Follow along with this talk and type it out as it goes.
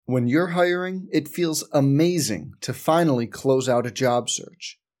When you're hiring, it feels amazing to finally close out a job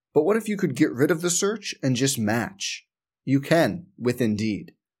search. But what if you could get rid of the search and just match? You can with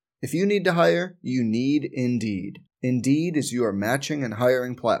Indeed. If you need to hire, you need Indeed. Indeed is your matching and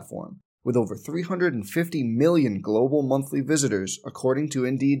hiring platform. With over 350 million global monthly visitors, according to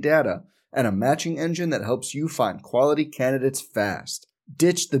Indeed data, and a matching engine that helps you find quality candidates fast.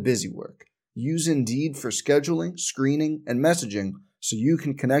 Ditch the busy work. Use Indeed for scheduling, screening, and messaging so you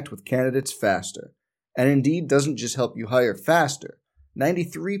can connect with candidates faster. And Indeed doesn't just help you hire faster.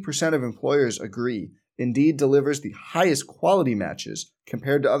 93% of employers agree Indeed delivers the highest quality matches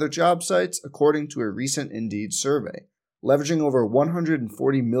compared to other job sites, according to a recent Indeed survey. Leveraging over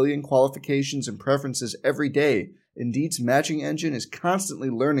 140 million qualifications and preferences every day, Indeed's matching engine is constantly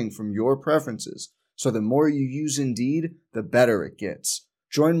learning from your preferences, so the more you use Indeed, the better it gets.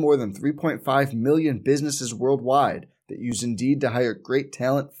 Join more than 3.5 million businesses worldwide that use Indeed to hire great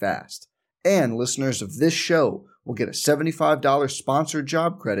talent fast. And listeners of this show will get a $75 sponsored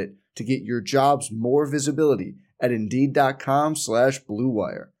job credit to get your jobs more visibility at Indeed.com/Blue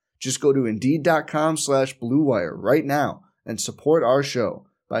Wire. Just go to Indeed.com/Blue Wire right now and support our show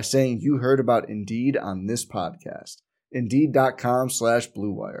by saying you heard about Indeed on this podcast.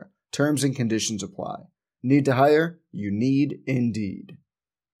 Indeed.com/Blue Wire. Terms and conditions apply. Need to hire? You need Indeed.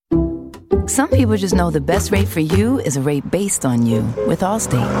 Some people just know the best rate for you is a rate based on you with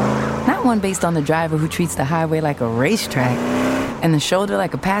Allstate. Not one based on the driver who treats the highway like a racetrack and the shoulder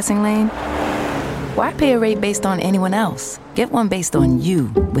like a passing lane. Why pay a rate based on anyone else? Get one based on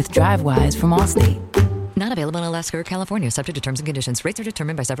you with DriveWise from Allstate. Not available in Alaska or California, subject to terms and conditions. Rates are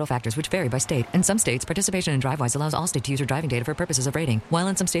determined by several factors, which vary by state. In some states, participation in DriveWise allows Allstate to use your driving data for purposes of rating. While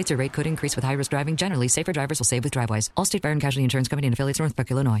in some states, your rate could increase with high-risk driving. Generally, safer drivers will save with DriveWise. Allstate Fire and Casualty Insurance Company and affiliates, Northbrook,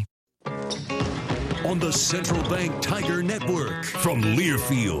 Illinois. On the Central Bank Tiger Network from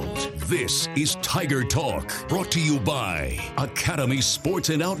Learfield, this is Tiger Talk, brought to you by Academy Sports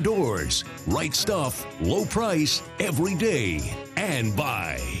and Outdoors. Right stuff, low price, every day. And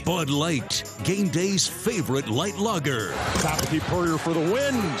by Bud Light, game day's favorite light lager. Tapathy Purrier for the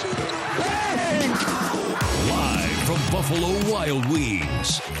win. Bang! Live from Buffalo Wild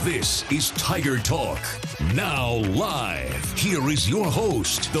Wings, this is Tiger Talk. Now live, here is your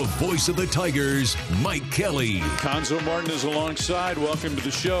host, the voice of the Tigers, Mike Kelly. Cuonzo Martin is alongside. Welcome to the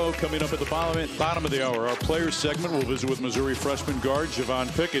show. Coming up at the bottom of the hour, our players segment, we'll visit with Missouri freshman guard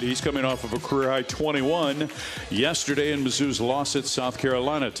Javon Pickett. He's coming off of a career-high 21 yesterday in Mizzou's loss at South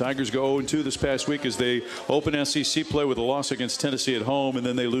Carolina. Tigers go 0-2 this past week as they open SEC play with a loss against Tennessee at home, and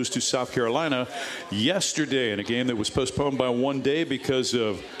then they lose to South Carolina yesterday in a game that was postponed by one day because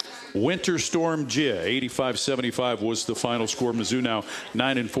of Winter Storm Jia. 85-75 was the final score. Mizzou now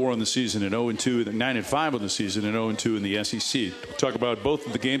 9-4 on the season and 0-2, 9-5 on the season and 0-2 in the SEC. We'll talk about both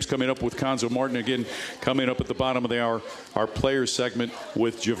of the games coming up with Cuonzo Martin. Again, coming up at the bottom of the hour, our players segment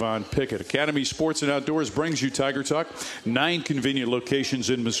with Javon Pickett. Academy Sports and Outdoors brings you Tiger Talk. 9 convenient locations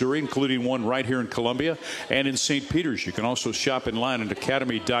in Missouri, including one right here in Columbia and in St. Peters. You can also shop in line at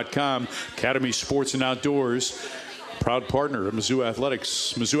academy.com. Academy Sports and Outdoors, proud partner of Mizzou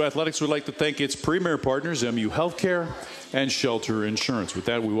Athletics. Mizzou Athletics would like to thank its premier partners, MU Healthcare and Shelter Insurance. With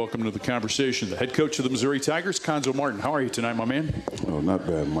that, we welcome to the conversation the head coach of the Missouri Tigers, Cuonzo Martin. How are you tonight, my man? Oh, not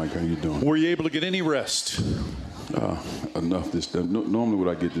bad, Mike. How you doing? Were you able to get any rest? Enough this time. Normally what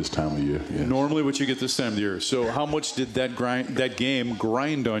I get this time of year. Yes. Normally what you get this time of the year. So how much did that game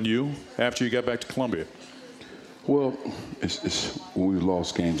grind on you after you got back to Columbia? Well, it's when we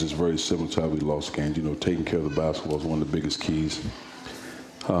lost games, it's very similar to how we lost games. You know, taking care of the basketball is one of the biggest keys.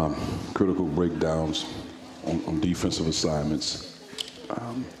 Critical breakdowns on defensive assignments.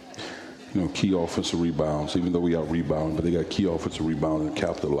 Key offensive rebounds, even though we out-rebound, but they got key offensive rebounds and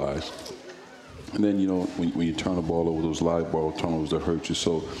capitalize. And then, when you turn the ball over, those live ball turnovers that hurt you.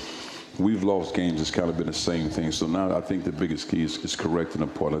 So we've lost games. It's kind of been the same thing. So now I think the biggest key is correcting the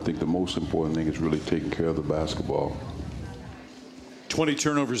part. I think the most important thing is really taking care of the basketball. 20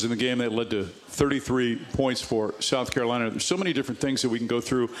 turnovers in the game that led to 33 points for South Carolina. There's so many different things that we can go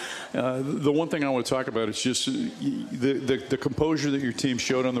through. The one thing I want to talk about is just the composure that your team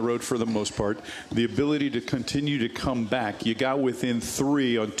showed on the road for the most part, the ability to continue to come back. You got within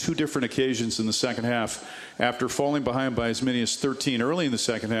 3 on 2 different occasions in the second half after falling behind by as many as 13 early in the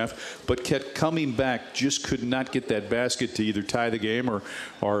second half, but kept coming back, just could not get that basket to either tie the game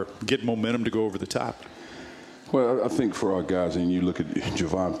or get momentum to go over the top. Well, I think for our guys, and you look at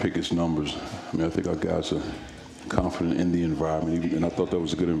Javon Pickett's numbers, I think our guys are confident in the environment, and I thought that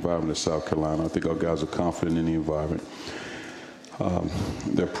was a good environment at South Carolina. I think our guys are confident in the environment.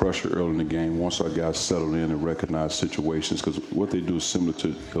 their pressure early in the game. Once our guys settle in and recognize situations, because what they do is similar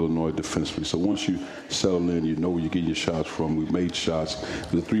to Illinois defensively. So once you settle in, you know where you're getting your shots from. We made shots.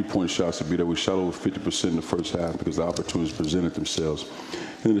 The three-point shots to be there. We shot over 50% in the first half because the opportunities presented themselves.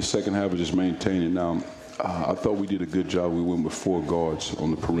 And in the second half, we just maintained it. Now, I thought we did a good job. We went with 4 guards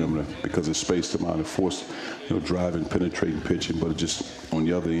on the perimeter because it spaced them out and forced, driving, penetrating, pitching. But it just, on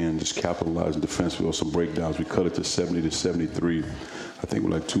the other end, just capitalizing defensively on some breakdowns. We cut it to 70-73. I think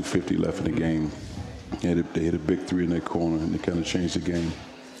with like 2:50 left in the game. And they hit a big 3 in their corner, and they kind of changed the game.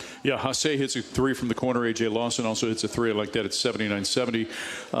 Yeah, Hasse hits a 3 from the corner. A.J. Lawson also hits a 3 like that at 79-70.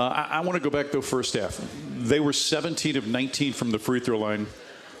 I want to go back, though, first half. They were 17 of 19 from the free throw line.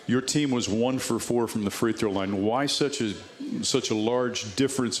 Your team was 1 for 4 from the free throw line. Why such a large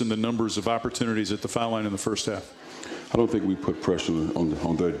difference in the numbers of opportunities at the foul line in the first half? I don't think we put pressure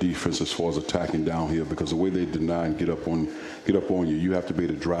on their defense as far as attacking down here, because the way they deny and get up on you, you have to be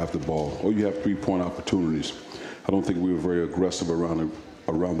able to drive the ball, or you have 3-point opportunities. I don't think we were very aggressive around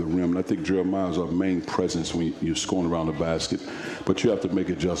the rim, and I think Jeremiah is our main presence when you're scoring around the basket. But you have to make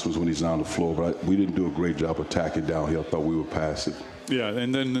adjustments when he's on the floor. But we didn't do a great job attacking down here. I thought we were passive. Yeah,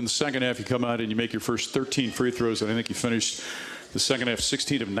 and then in the second half, you come out and you make your first 13 free throws, and I think you finished the second half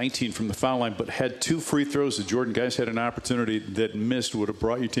 16 of 19 from the foul line, but had 2 free throws that Jordan Guys had an opportunity that missed, would have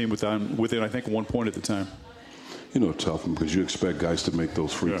brought your team within I think, 1 point at the time. Tough, because you expect guys to make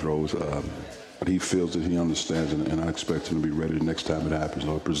those free throws. But he feels that he understands, and I expect him to be ready the next time it happens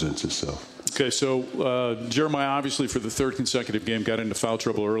or it presents itself. Okay, so Jeremiah obviously for the 3rd consecutive game got into foul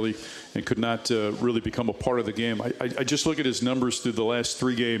trouble early and could not really become a part of the game. I just look at his numbers through the last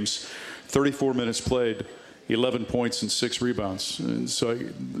 3 games, 34 minutes played, 11 points and 6 rebounds. And so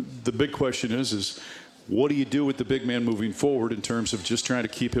the big question is what do you do with the big man moving forward in terms of just trying to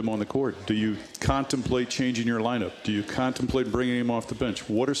keep him on the court? Do you contemplate changing your lineup? Do you contemplate bringing him off the bench?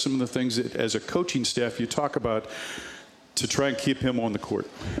 What are some of the things that, as a coaching staff, you talk about to try and keep him on the court?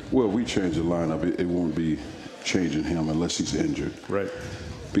 Well, we change the lineup. It won't be changing him unless he's injured. Right.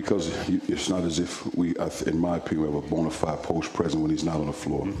 Because it's not as if we, in my opinion, we have a bona fide post present when he's not on the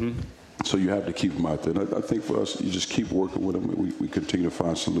floor. Mm-hmm. So you have to keep him out there. And I think for us, you just keep working with him. We continue to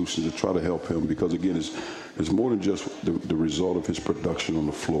find solutions to try to help him, because, again, it's more than just the result of his production on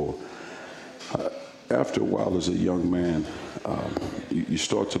the floor. After a while, as a young man, you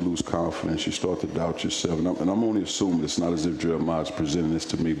start to lose confidence. You start to doubt yourself. And I'm only assuming it's not as if Jeremiah's presenting this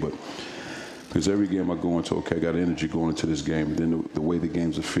to me, but because every game I go into, okay, I got energy going into this game. And then the way the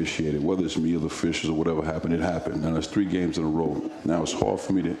game's officiated, whether it's me or the officials or whatever happened, it happened. Now, there's 3 games in a row. Now, it's hard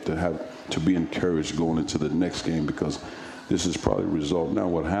for me to be encouraged going into the next game, because this is probably a result. Now,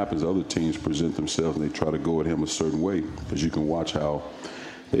 what happens, other teams present themselves and they try to go at him a certain way, because you can watch how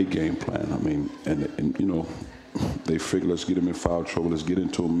they game plan. I mean, and they figure, let's get him in foul trouble, let's get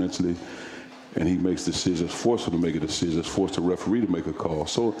into him mentally. And he makes decisions, forced him to make a decision, forced the referee to make a call.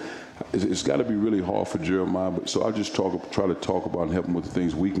 So it's got to be really hard for Jeremiah. So I just try to talk about and help him with the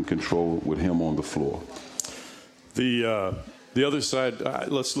things we can control with him on the floor. The other side,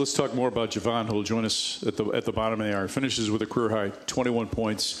 let's talk more about Javon, who will join us at the bottom of the hour. Finishes with a career high 21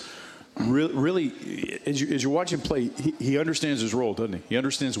 points. Really, as you're watching him play, he understands his role, doesn't he? He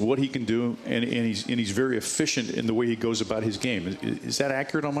understands what he can do, and he's very efficient in the way he goes about his game. Is that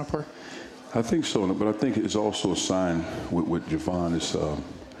accurate on my part? I think so, but I think it's also a sign with Javon is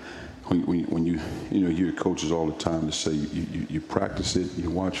when you hear coaches all the time to say you practice it, you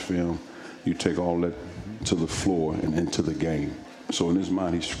watch film, you take all that to the floor and into the game. So in his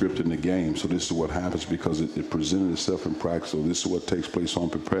mind, he's scripting the game. So this is what happens because it presented itself in practice. So this is what takes place. So I'm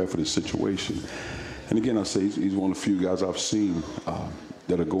prepared for this situation. And again, I say he's one of the few guys I've seen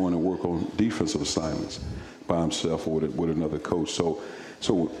that are going to work on defensive assignments by himself or with another coach. So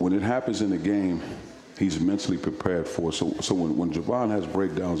when it happens in the game, he's mentally prepared for it. So when Javon has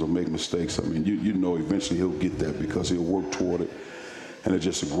breakdowns or make mistakes, I mean, you know eventually he'll get that because he'll work toward it. And it's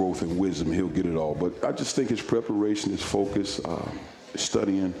just a growth in wisdom. He'll get it all. But I just think his preparation, his focus,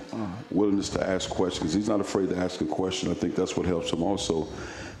 studying, willingness to ask questions. He's not afraid to ask a question. I think that's what helps him also,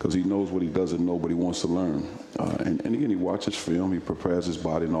 because he knows what he doesn't know, but he wants to learn. And again, he watches film. He prepares his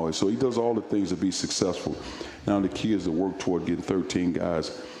body and all that. So he does all the things to be successful. Now the key is to work toward getting 13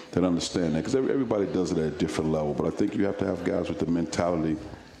 guys that understand that, because everybody does it at a different level. But I think you have to have guys with the mentality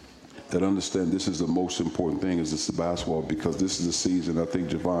that understand this is the most important thing, is this the basketball, because this is the season. I think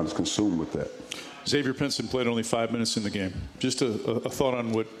Javon is consumed with that. Xavier Pinson played only 5 minutes in the game. Just a thought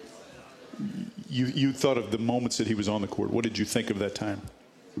on what you thought of the moments that he was on the court. What did you think of that time?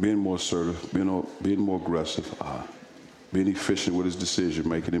 Being more assertive, being more aggressive, being efficient with his decision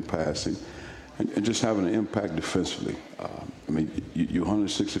making and passing. and just having an impact defensively. I mean, you're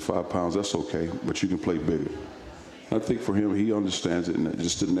 165 pounds, that's okay, but you can play bigger. I think for him, he understands it, and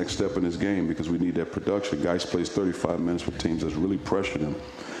just the next step in his game, because we need that production. Guys plays 35 minutes with teams that's really pressuring him.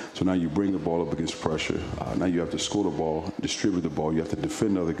 So now you bring the ball up against pressure. Now you have to score the ball, distribute the ball. You have to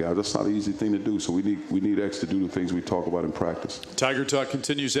defend other guys. That's not an easy thing to do. So we need X to do the things we talk about in practice. Tiger Talk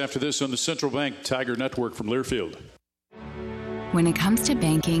continues after this on the Central Bank Tiger Network from Learfield. When it comes to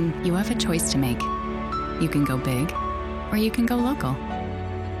banking, you have a choice to make. You can go big, or you can go local.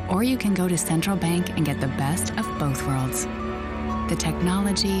 Or you can go to Central Bank and get the best of both worlds. The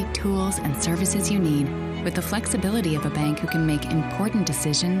technology, tools, and services you need with the flexibility of a bank who can make important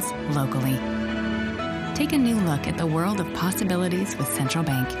decisions locally. Take a new look at the world of possibilities with Central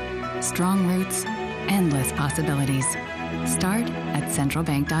Bank. Strong roots, endless possibilities. Start at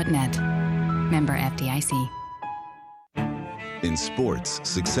centralbank.net. Member FDIC. In sports,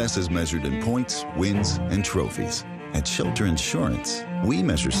 success is measured in points, wins, and trophies. At Shelter Insurance, we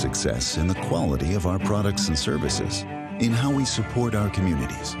measure success in the quality of our products and services, in how we support our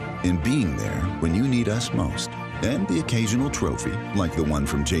communities, in being there when you need us most, and the occasional trophy, like the one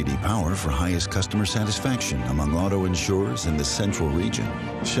from J.D. Power for highest customer satisfaction among auto insurers in the Central region.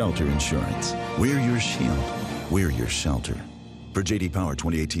 Shelter Insurance. We're your shield. We're your shelter. For J.D. Power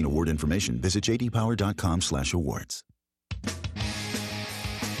 2018 award information, visit jdpower.com/awards.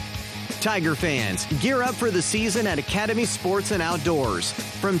 Tiger fans, gear up for the season at Academy Sports and Outdoors.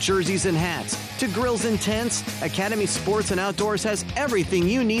 From jerseys and hats to grills and tents, Academy Sports and Outdoors has everything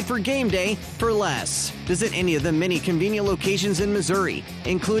you need for game day for less. Visit any of the many convenient locations in Missouri,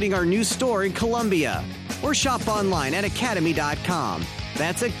 including our new store in Columbia. Or shop online at academy.com.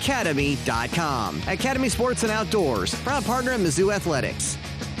 That's academy.com. Academy Sports and Outdoors, proud partner of Mizzou Athletics.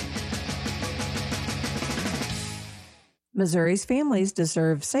 Missouri's families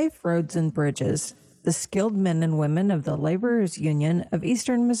deserve safe roads and bridges. The skilled men and women of the Laborers Union of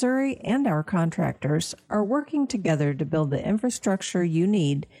Eastern Missouri and our contractors are working together to build the infrastructure you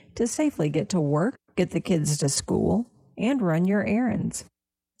need to safely get to work, get the kids to school, and run your errands.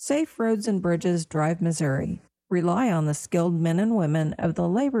 Safe roads and bridges drive Missouri. Rely on the skilled men and women of the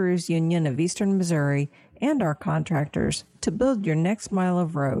Laborers Union of Eastern Missouri and our contractors to build your next mile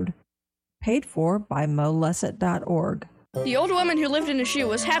of road. Paid for by molesset.org. The old woman who lived in a shoe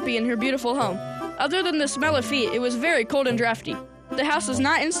was happy in her beautiful home. Other than the smell of feet, it was very cold and drafty. The house was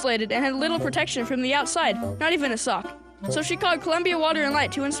not insulated and had little protection from the outside, not even a sock. So she called Columbia Water and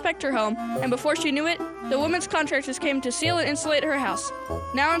Light to inspect her home, and before she knew it, the woman's contractors came to seal and insulate her house.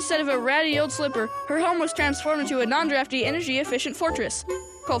 Now instead of a ratty old slipper, her home was transformed into a non-drafty, energy-efficient fortress.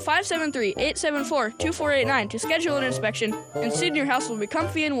 Call 573-874-2489 to schedule an inspection, and soon your house will be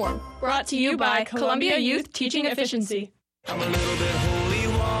comfy and warm. Brought to you by Columbia Youth Teaching Efficiency.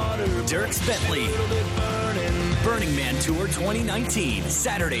 Dierks Bentley. Burning Man Tour 2019,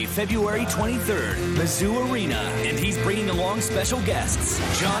 Saturday, February 23rd, Mizzou Arena. And he's bringing along special guests,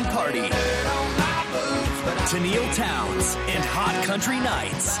 John Party, Tennille Towns, and Hot Country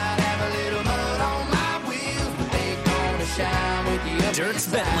Nights. Dierks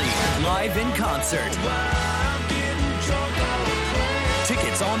Bentley, live in concert.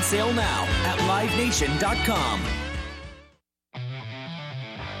 Tickets on sale now at livenation.com.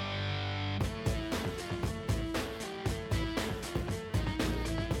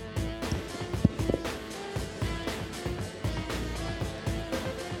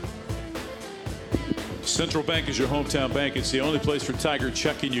 Central Bank is your hometown bank. It's the only place for Tiger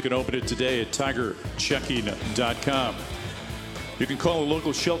checking. You can open it today at tigerchecking.com. You can call a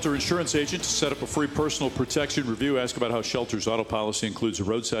local Shelter insurance agent to set up a free personal protection review. Ask about how Shelter's auto policy includes a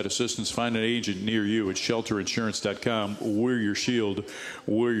roadside assistance. Find an agent near you at shelterinsurance.com. We're your shield.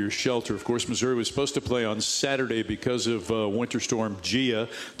 We're your shelter. Of course, Missouri was supposed to play on Saturday because of Winter Storm Gia.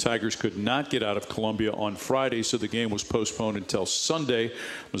 Tigers could not get out of Columbia on Friday, so the game was postponed until Sunday.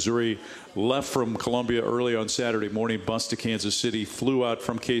 Missouri left from Columbia early on Saturday morning, bus to Kansas City, flew out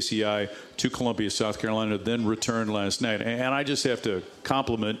from KCI to Columbia, South Carolina, then returned last night. And I just have to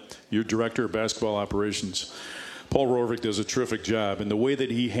compliment your director of basketball operations. Paul Rorvik does a terrific job, and the way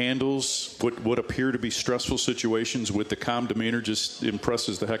that he handles what appear to be stressful situations with the calm demeanor just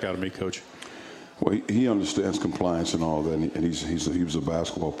impresses the heck out of me, Coach. Well, he understands compliance and all that, and he was a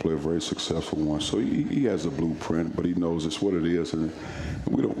basketball player, very successful one. So he has a blueprint, but he knows it's what it is, and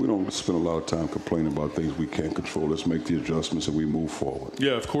we don't spend a lot of time complaining about things we can't control. Let's make the adjustments and we move forward.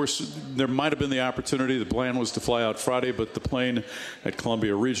 Yeah, of course, there might have been the opportunity. The plan was to fly out Friday, but the plane at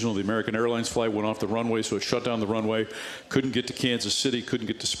Columbia Regional, the American Airlines flight, went off the runway, so it shut down the runway. Couldn't get to Kansas City, couldn't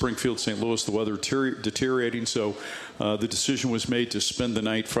get to Springfield, St. Louis. The weather deteriorating, so the decision was made to spend the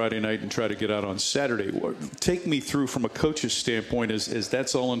night Friday night and try to get out on Saturday. Take me through from a coach's standpoint as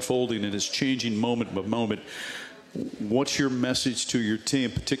that's all unfolding and is changing moment by moment. What's your message to your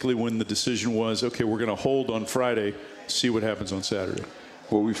team, particularly when the decision was, okay, we're going to hold on Friday, see what happens on Saturday?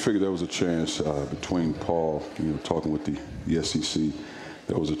 Well, we figured there was a chance between Paul, talking with the SEC,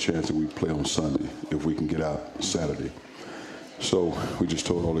 there was a chance that we'd play on Sunday if we can get out Saturday. So we just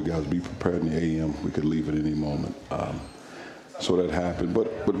told all the guys, be prepared in the AM. We could leave at any moment. So that happened.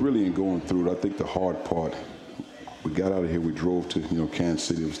 But really in going through it, I think the hard part, we got out of here, we drove to, Kansas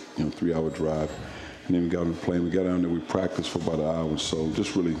City. It was, a 3-hour drive. And then we got on the plane. We got down there, we practiced for about an hour or so,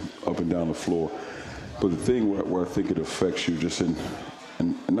 just really up and down the floor. But the thing where I think it affects you just and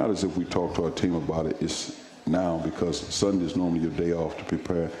not as if we talk to our team about it, it's now because Sunday is normally your day off to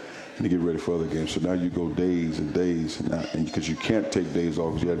prepare and to get ready for other games. So now you go days and days, and because you can't take days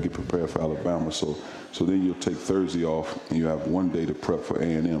off because you have to get prepared for Alabama. So then you'll take Thursday off, and you have one day to prep for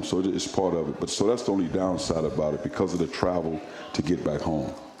A&M. So it's part of it. But so that's the only downside about it because of the travel to get back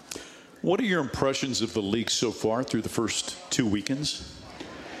home. What are your impressions of the league so far through the first 2 weekends?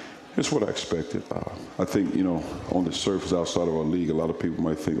 It's what I expected. I think, on the surface outside of our league, a lot of people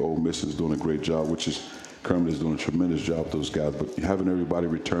might think Ole Miss is doing a great job, which is Kermit is doing a tremendous job with those guys. But having everybody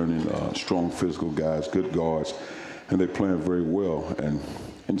returning, strong physical guys, good guards, and they're playing very well.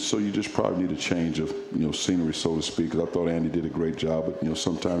 And so you just probably need a change of, scenery, so to speak. Because I thought Andy did a great job, but,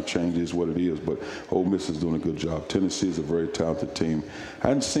 sometimes change is what it is. But Ole Miss is doing a good job. Tennessee is a very talented team. I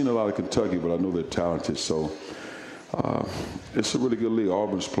hadn't seen a lot of Kentucky, but I know they're talented. So it's a really good league.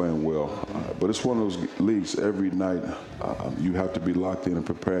 Auburn's playing well. But it's one of those leagues every night you have to be locked in and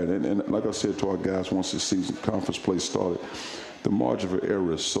prepared. And like I said to our guys, once the season conference play started, the margin of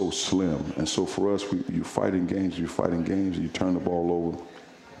error is so slim. And so for us, you're fighting games, and you turn the ball over.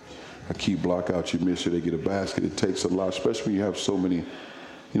 A key block out, you miss it, they get a basket. It takes a lot, especially when you have so many,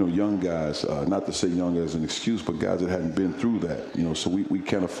 young guys. Not to say young as an excuse, but guys that hadn't been through that. So we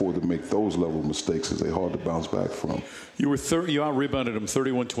can't afford to make those level of mistakes because they're hard to bounce back from. You out-rebounded them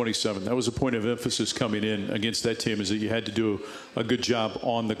 31-27. That was a point of emphasis coming in against that team, is that you had to do a good job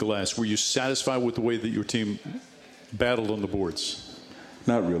on the glass. Were you satisfied with the way that your team battled on the boards?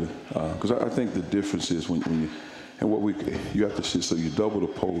 Not really, because I think the difference is when you. And you have to see, so you double the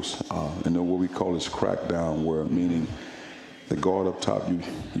post, and then what we call is crackdown, where meaning the guard up top,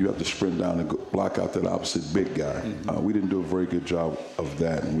 you have to sprint down and block out that opposite big guy. Mm-hmm. We didn't do a very good job of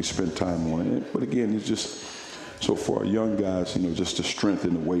that, and we spent time on it. But again, it's just, so for our young guys, just to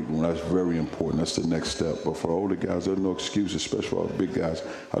strengthen the weight room, that's very important. That's the next step. But for our older guys, there's no excuse, especially for our big guys.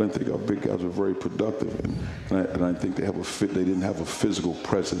 I didn't think our big guys were very productive, and I think they didn't have a physical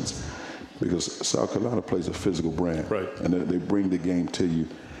presence. Because South Carolina plays a physical brand. Right. And they bring the game to you.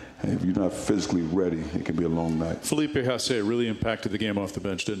 And if you're not physically ready, it can be a long night. Felipe Haase really impacted the game off the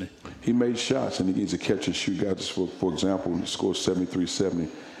bench, didn't he? He made shots, and he's a catch-and-shoot guy. Just for example, he scored 73-70.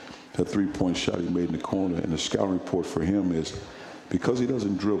 That three-point shot he made in the corner. And the scouting report for him is, because he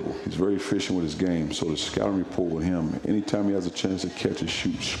doesn't dribble, he's very efficient with his game. So the scouting report with him, anytime he has a chance to catch and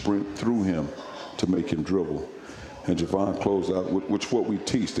shoot, sprint through him to make him dribble. And Javon closed out, which what we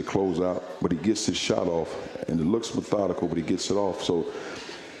teach, to close out, but he gets his shot off, and it looks methodical, but he gets it off. So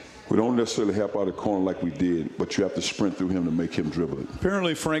we don't necessarily help out the corner like we did, but you have to sprint through him to make him dribble it.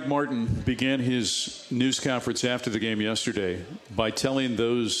 Apparently, Frank Martin began his news conference after the game yesterday by telling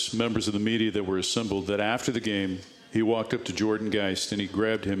those members of the media that were assembled that after the game, he walked up to Jordan Geist and he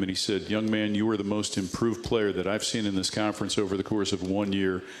grabbed him and he said, "Young man, you are the most improved player that I've seen in this conference over the course of 1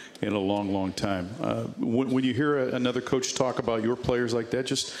 year in a long, long time." When you hear another coach talk about your players like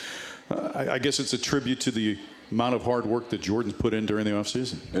that, I guess it's a tribute to the amount of hard work that Jordan's put in during the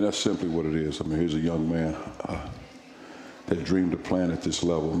offseason. And that's simply what it is. I mean, here's a young man that dreamed of playing at this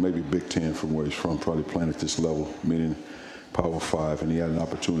level, maybe Big Ten from where he's from, probably playing at this level, meaning Power 5, and he had an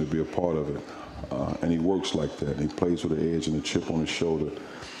opportunity to be a part of it. And he works like that. And he plays with an edge and a chip on his shoulder.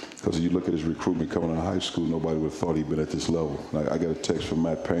 Because if you look at his recruitment coming out of high school, nobody would have thought he'd been at this level. I got a text from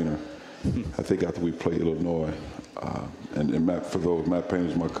Matt Painter, I think after we played Illinois. And Matt Painter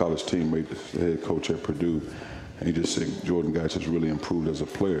is my college teammate, the head coach at Purdue. And he just said Jordan Geist has really improved as a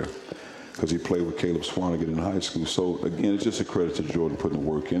player. because he played with Caleb Swanigan in high school. So, again, it's just a credit to Jordan putting the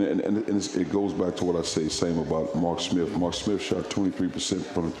work in. And it goes back to what I say, same about Mark Smith. Mark Smith shot 23%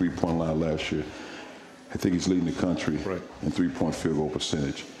 from the three-point line last year. I think he's leading the country in three-point field goal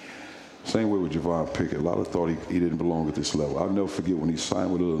percentage. Same way with Javon Pickett. A lot of thought he didn't belong at this level. I'll never forget when he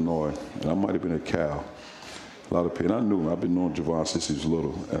signed with Illinois, and I might have been at Cal. A lot of people, and I knew him. I've been knowing Javon since he was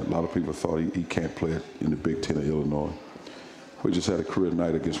little. And a lot of people thought he can't play in the Big Ten of Illinois. We just had a career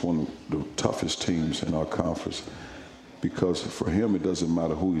night against one of the toughest teams in our conference, because for him it doesn't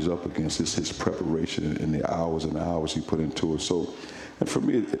matter who he's up against. It's his preparation and the hours he put into it. So, and for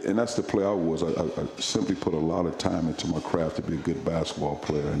me, and that's the player I was. I simply put a lot of time into my craft to be a good basketball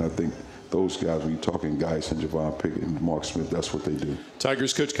player. And I think those guys, when you're talking Geis and Javon Pickett and Mark Smith, that's what they do.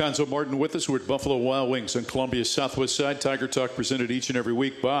 Tigers coach Cuonzo Martin with us. We're at Buffalo Wild Wings on Columbia's Southwest Side. Tiger Talk presented each and every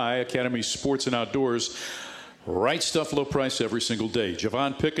week by Academy Sports and Outdoors. Right stuff, low price every single day.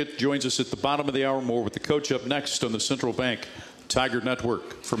 Javon Pickett joins us at the bottom of the hour. More with the coach up next on the Central Bank Tiger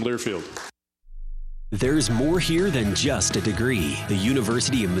Network from Learfield. There's more here than just a degree. The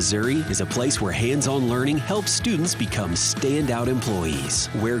University of Missouri is a place where hands-on learning helps students become standout employees,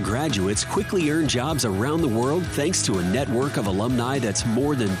 where graduates quickly earn jobs around the world thanks to a network of alumni that's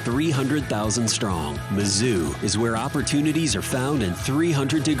more than 300,000 strong. Mizzou is where opportunities are found in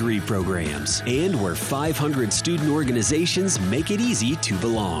 300 degree programs and where 500 student organizations make it easy to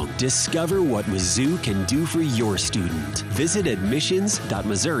belong. Discover what Mizzou can do for your student. Visit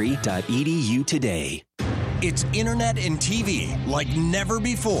admissions.missouri.edu today. It's internet and TV like never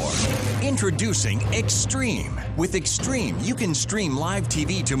before. Introducing Extreme. With Extreme, you can stream live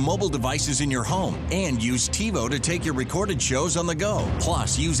TV to mobile devices in your home and use TiVo to take your recorded shows on the go.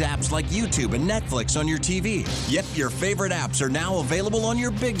 Plus, use apps like YouTube and Netflix on your TV. Yep, your favorite apps are now available on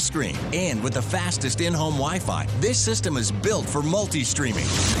your big screen. And with the fastest in-home Wi-Fi, this system is built for multi-streaming.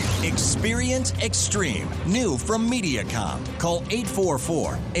 Experience Extreme. New from Mediacom. Call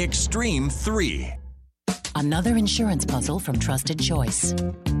 844-EXTREME3. Another insurance puzzle from Trusted Choice.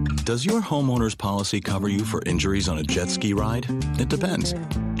 Does your homeowner's policy cover you for injuries on a jet ski ride? It depends.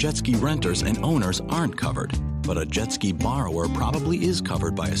 Jet ski renters and owners aren't covered, but a jet ski borrower probably is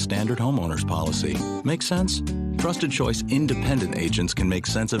covered by a standard homeowner's policy. Make sense? Trusted Choice independent agents can make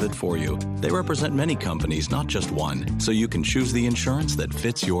sense of it for you. They represent many companies, not just one, so you can choose the insurance that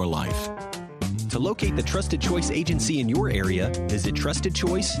fits your life. To locate the Trusted Choice agency in your area, visit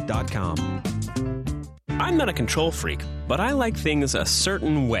trustedchoice.com. I'm not a control freak, but I like things a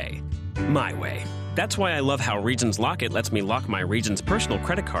certain way. My way. That's why I love how Regions Lock It lets me lock my Regions personal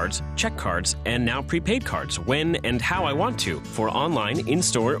credit cards, check cards, and now prepaid cards when and how I want to for online,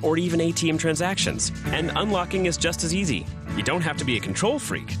 in-store, or even ATM transactions. And unlocking is just as easy. You don't have to be a control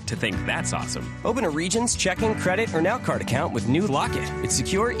freak to think that's awesome. Open a Regions checking, credit, or Now Card account with new Lock It. It's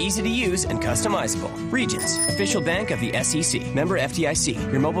secure, easy to use, and customizable. Regions, official bank of the SEC. Member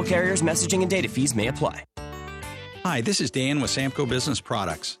FDIC. Your mobile carrier's messaging and data fees may apply. Hi, this is Dan with Samco Business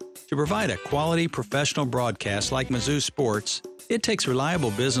Products. To provide a quality professional broadcast like Mizzou Sports, it takes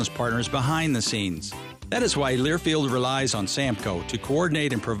reliable business partners behind the scenes. That is why Learfield relies on Samco to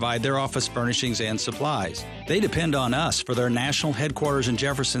coordinate and provide their office furnishings and supplies. They depend on us for their national headquarters in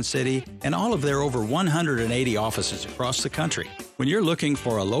Jefferson City and all of their over 180 offices across the country. When you're looking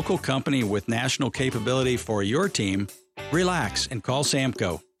for a local company with national capability for your team, relax and call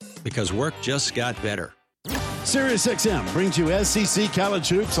Samco, because work just got better. SiriusXM brings you SEC college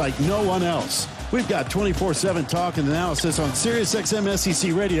hoops like no one else. We've got 24/7 talk and analysis on SiriusXM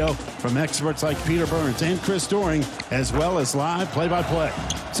SEC Radio from experts like Peter Burns and Chris Doring, as well as live play-by-play.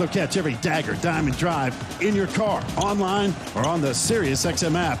 So catch every dagger, dime, and drive in your car, online, or on the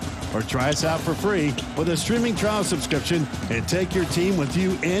SiriusXM app. Or try us out for free with a streaming trial subscription and take your team with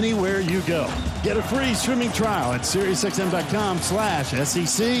you anywhere you go. Get a free streaming trial at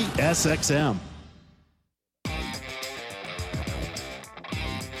SiriusXM.com/SECSXM.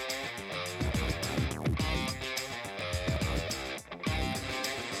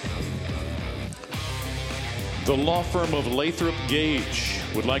 The law firm of Lathrop Gage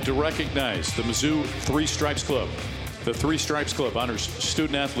would like to recognize the Mizzou Three Stripes Club. The Three Stripes Club honors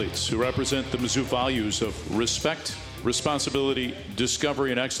student athletes who represent the Mizzou values of respect, responsibility, discovery,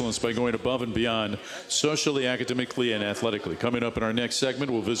 and excellence by going above and beyond socially, academically, and athletically. Coming up in our next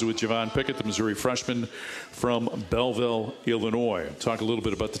segment, we'll visit with Javon Pickett, the Missouri freshman from Belleville, Illinois. Talk a little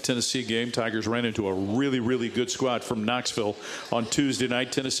bit about the Tennessee game. Tigers ran into a really, really good squad from Knoxville on Tuesday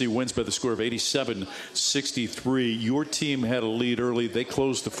night. Tennessee wins by the score of 87-63. Your team had a lead early. They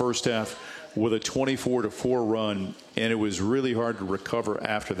closed the first half with a 24-4 run, and it was really hard to recover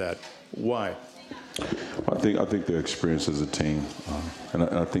after that. Why? I think their experience as a team, and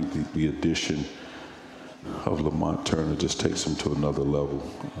I think the addition of Lamont Turner just takes them to another level.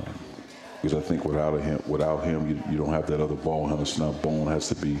 Because I think without him, you don't have that other ball handler. So now Bone has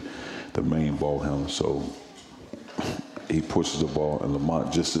to be the main ball handler. So he pushes the ball, and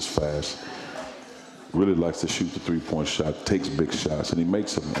Lamont just as fast. Really likes to shoot the three-point shot, takes big shots, and he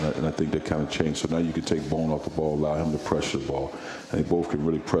makes them. And I think that kind of changed. So now you can take Bone off the ball, allow him to pressure the ball. And they both can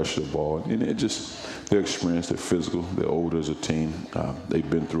really pressure the ball. And it just, their experience, they're physical, they're older as a team. They've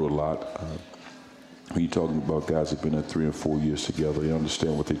been through a lot. When you're talking about guys that have been there 3 and 4 years together, they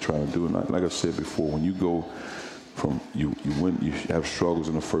understand what they're trying to do. And like I said before, when you go from, you win, you have struggles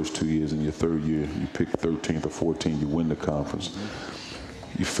in the first 2 years, in your third year, you pick 13th or 14th, you win the conference.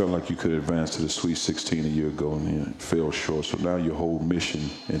 You felt like you could advance to the Sweet 16 a year ago and you fell short. So now your whole mission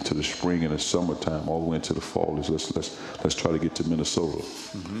into the spring and the summertime, all the way into the fall, is let's try to get to Minnesota.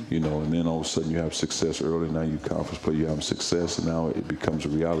 You know, and then all of a sudden you have success early. Now you conference play, you have success, and now it becomes a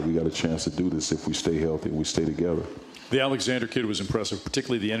reality. We got a chance to do this if we stay healthy and we stay together. The Alexander kid was impressive,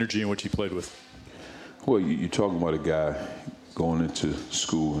 particularly the energy in which he played with. Well, you're talking about a guy going into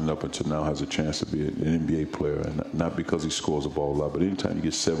school and up until now has a chance to be an NBA player, and not because he scores the ball a lot, but anytime you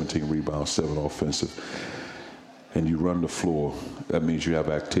get 17 rebounds, 7 offensive, and you run the floor, that means you have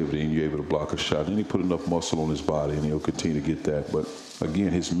activity and you're able to block a shot. And he put enough muscle on his body, and he'll continue to get that. But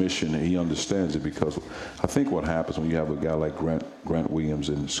again, his mission, he understands it, because I think what happens when you have a guy like Grant Williams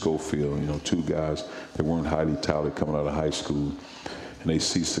and Schofield, you know, 2 guys that weren't highly touted coming out of high school, and they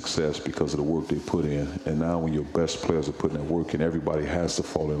see success because of the work they put in. And now when your best players are putting that work in, everybody has to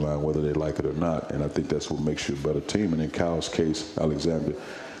fall in line whether they like it or not. And I think that's what makes you a better team. And in Kyle's case, Alexander,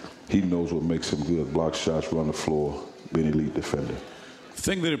 he knows what makes him good. Block shots, run the floor, be an elite defender. The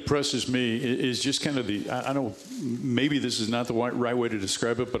thing that impresses me is just kind of I know maybe this is not the right way to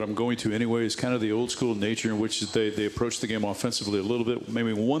describe it, but I'm going to anyway, is kind of the old school nature in which they approach the game offensively a little bit.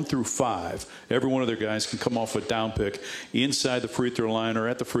 Maybe 1 through 5, every one of their guys can come off a down pick inside the free throw line or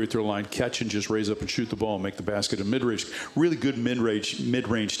at the free throw line, catch and just raise up and shoot the ball and make the basket. A mid-range, really good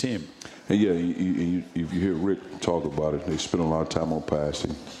mid-range team. And yeah, if you hear Rick talk about it, they spend a lot of time on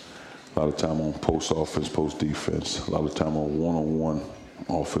passing, a lot of time on post offense, post defense, a lot of time on one-on-one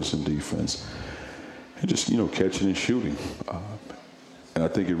offense and defense, and just, you know, catching and shooting. And I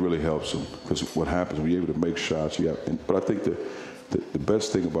think it really helps them, because what happens when you're able to make shots, but I think the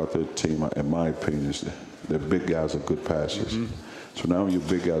best thing about their team, in my opinion, is that their big guys are good passers. So now when your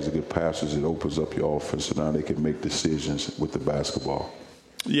big guys are good passers, it opens up your offense, so now they can make decisions with the basketball.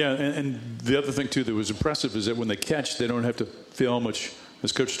 Yeah, and the other thing, too, that was impressive is that when they catch, they don't have to feel how much,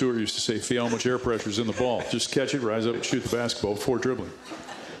 as Coach Stewart used to say, feel how much air pressure is in the ball. Just catch it, rise up, and shoot the basketball before dribbling.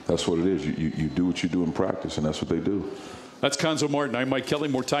 That's what it is. You do what you do in practice, and that's what they do. That's Cuonzo Martin. I'm Mike Kelly.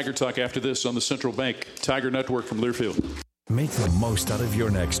 More Tiger Talk after this on the Central Bank Tiger Network from Learfield. Make the most out of your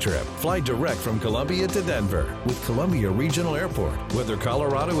next trip. Fly direct from Columbia to Denver with Columbia Regional Airport. Whether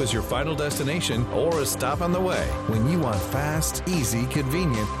Colorado is your final destination or a stop on the way, when you want fast, easy,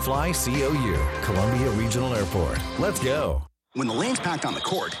 convenient, fly COU. Columbia Regional Airport. Let's go. When the lane's packed on the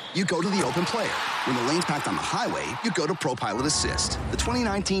court, you go to the open player. When the lane's packed on the highway, you go to ProPilot Assist, the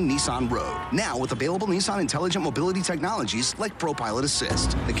 2019 Nissan Rogue. Now with available Nissan intelligent mobility technologies like ProPilot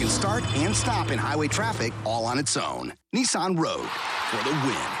Assist that can start and stop in highway traffic all on its own. Nissan Rogue, for the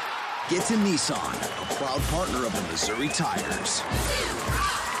win. Get to Nissan, a proud partner of the Missouri Tigers.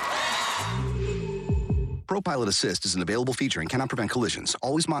 ProPilot Assist is an available feature and cannot prevent collisions.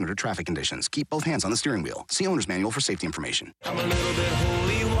 Always monitor traffic conditions. Keep both hands on the steering wheel. See owner's manual for safety information.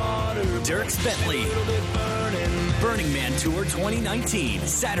 Dierks Bentley. Burning Man Tour 2019,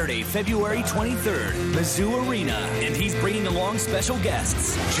 Saturday, February 23rd, Mizzou Arena. And he's bringing along special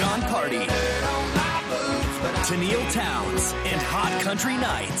guests, John Party, Tennille Towns, and Hot Country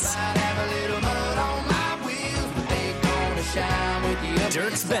Nights.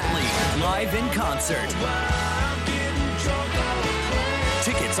 Dierks Bentley, live in concert.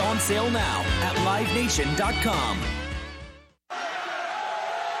 Tickets on sale now at livenation.com.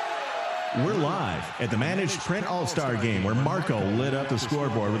 We're live at the Managed Print All-Star Game, where Marco lit up the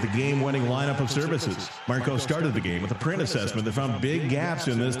scoreboard with a game-winning lineup of services. Marco started the game with a print assessment that found big gaps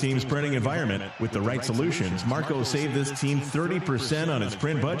in this team's printing environment. With the right solutions, Marco saved this team 30% on its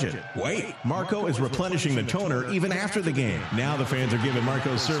print budget. Wait, Marco is replenishing the toner even after the game. Now the fans are giving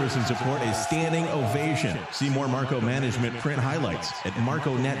Marco's service and support a standing ovation. See more Marco Management print highlights at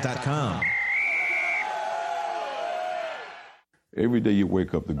marconet.com. Every day you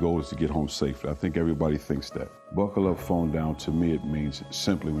wake up, the goal is to get home safely. I think everybody thinks that. Buckle up, phone down. To me, it means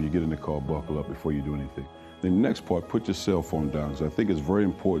simply when you get in the car, buckle up before you do anything. The next part, put your cell phone down. So I think it's very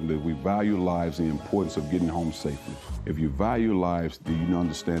important that we value lives and the importance of getting home safely. If you value lives, then you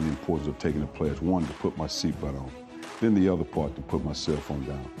understand the importance of taking the pledge. One, to put my seatbelt on. Then the other part, to put my cell phone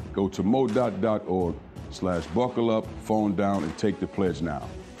down. Go to MoDOT.org/buckle up, phone down, and take the pledge now.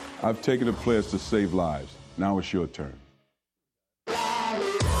 I've taken the pledge to save lives. Now it's your turn.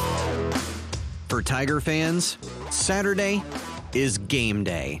 For Tiger fans, Saturday is game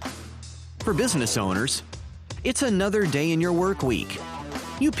day. For business owners, it's another day in your work week.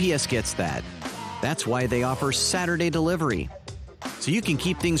 UPS gets that. That's why they offer Saturday delivery. So you can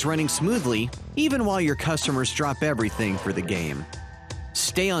keep things running smoothly even while your customers drop everything for the game.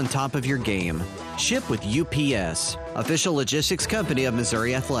 Stay on top of your game. Ship with UPS, official logistics company of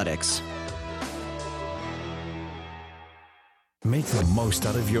Missouri Athletics. Make the most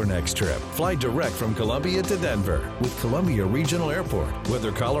out of your next trip. Fly direct from Columbia to Denver with Columbia Regional Airport.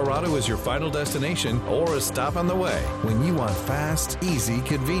 Whether Colorado is your final destination or a stop on the way, when you want fast, easy,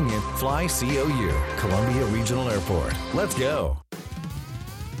 convenient, fly COU. Columbia Regional Airport. Let's go.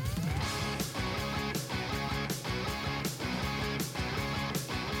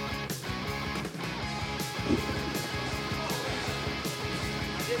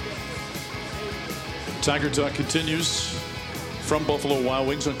 Tiger Talk continues from Buffalo Wild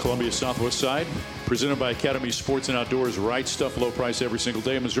Wings on Columbia's southwest side. Presented by Academy Sports and Outdoors. Right stuff, low price every single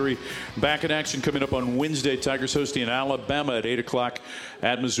day. Missouri back in action coming up on Wednesday. Tigers hosting Alabama at 8 o'clock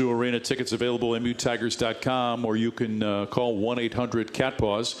at Mizzou Arena. Tickets available MUTigers.com, or you can call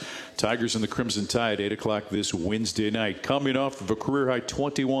 1-800-CATPAWS. Tigers and the Crimson Tide, 8 o'clock this Wednesday night. Coming off of a career-high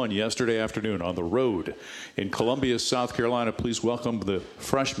 21 yesterday afternoon on the road in Columbia, South Carolina. Please welcome the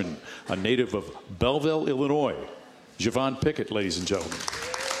freshman, a native of Belleville, Illinois, Javon Pickett, ladies and gentlemen.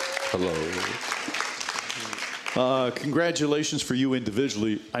 Hello. Congratulations for you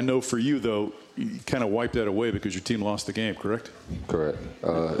individually. I know for you, though, you kind of wiped that away because your team lost the game, correct? Correct.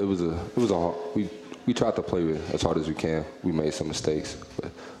 It was a hard, we tried to play as hard as we can. We made some mistakes,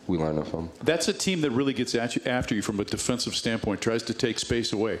 but we learned from them. That's a team that really gets after you from a defensive standpoint, tries to take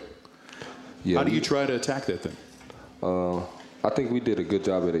space away. Yeah. How do you try to attack that then? I think we did a good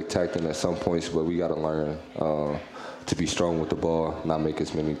job at attacking at some points, but we got to learn to be strong with the ball, not make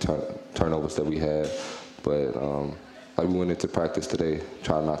as many turnovers that we had. But we went into practice today,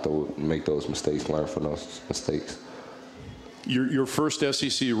 trying not to make those mistakes, learn from those mistakes. Your first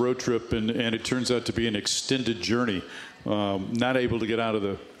SEC road trip, and it turns out to be an extended journey. Not able to get out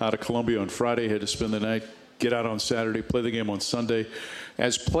of Columbia on Friday, had to spend the night, get out on Saturday, play the game on Sunday.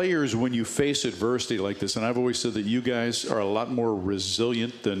 As players, when you face adversity like this, and I've always said that you guys are a lot more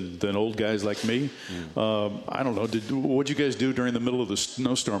resilient than old guys like me. I don't know, what'd you guys do during the middle of the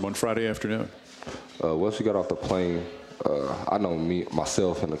snowstorm on Friday afternoon? Once we got off the plane, I know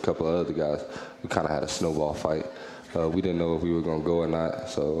myself and a couple of other guys, we kind of had a snowball fight. We didn't know if we were going to go or not,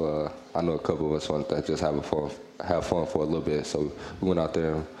 so I know a couple of us wanted to just have fun for a little bit. So we went out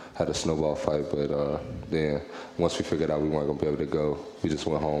there and had a snowball fight, but then once we figured out we weren't going to be able to go, we just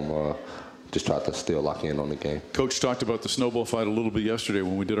went home, just tried to still lock in on the game. Coach talked about the snowball fight a little bit yesterday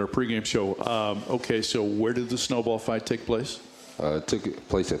when we did our pregame show. Okay, so where did the snowball fight take place? It took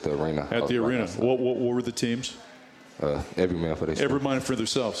place at the arena. At the arena. What were the teams? Every man for themselves. Every man for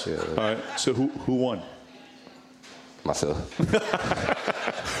themselves. Yeah. All right. So who won? Myself.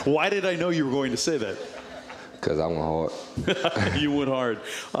 Why did I know you were going to say that? Because I went hard. You went hard.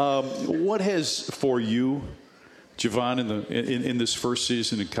 What has for you, Javon, in this first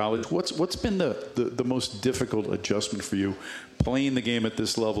season in college, what's been the most difficult adjustment for you playing the game at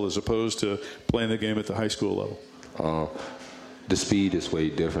this level as opposed to playing the game at the high school level? The speed is way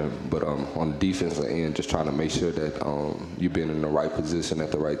different, but on the defensive end, just trying to make sure that you've been in the right position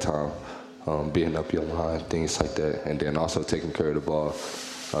at the right time, being up your line, things like that, and then also taking care of the ball.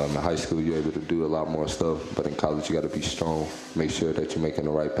 In high school, you're able to do a lot more stuff, but in college, you got to be strong, make sure that you're making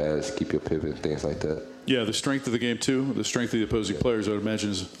the right pass, keep your pivot, things like that. Yeah, the strength of the game, too, the strength of the opposing players, I would imagine,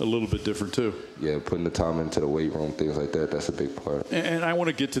 is a little bit different, too. Yeah, putting the time into the weight room, things like that, that's a big part. And I want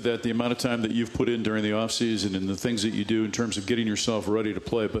to get to that, the amount of time that you've put in during the offseason and the things that you do in terms of getting yourself ready to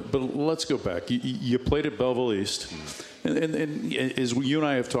play. But let's go back. You played at Belleville East. And as you and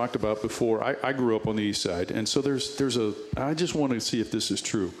I have talked about before, I grew up on the east side. And so I just want to see if this is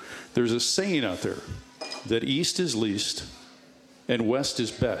true. There's a saying out there that east is least and west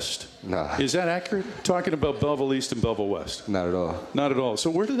is best. Nah. Is that accurate? Talking about Belleville East and Belleville West. Not at all. Not at all. So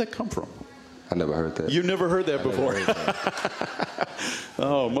where did that come from? I never heard that. You never heard that before?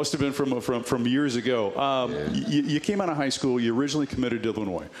 Oh, must have been from years ago. You came out of high school. You originally committed to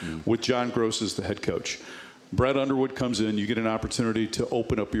Illinois with John Gross as the head coach. Brad Underwood comes in. You get an opportunity to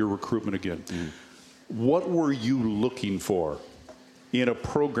open up your recruitment again. what were you looking for in a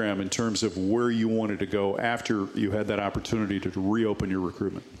program in terms of where you wanted to go after you had that opportunity to reopen your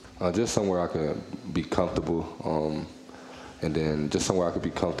recruitment? Just somewhere I could be comfortable, and then just somewhere I could be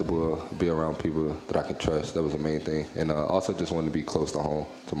comfortable, be around people that I can trust. That was the main thing. And also just wanted to be close to home,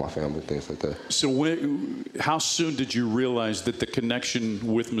 to my family, things like that. So how soon did you realize that the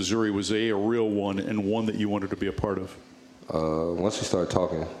connection with Missouri was a real one and one that you wanted to be a part of? Once we started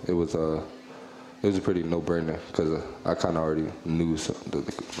talking, it was a pretty no-brainer because I kind of already knew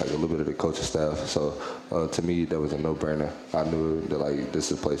a little bit of the coaching staff. So to me, that was a no-brainer. I knew that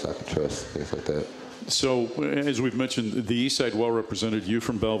this is a place I could trust, things like that. So as we've mentioned, the East Side well represented. You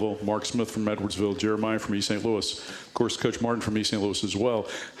from Belleville, Mark Smith from Edwardsville, Jeremiah from East St. Louis, of course, Coach Martin from East St. Louis as well.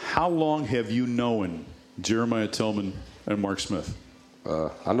 How long have you known Jeremiah Tillman and Mark Smith?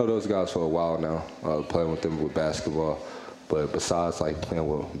 I know those guys for a while now, playing with them with basketball. But besides playing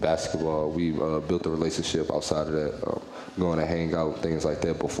with basketball, we built a relationship outside of that, going to hang out, things like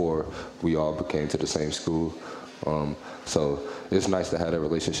that before we all became to the same school. So it's nice to have that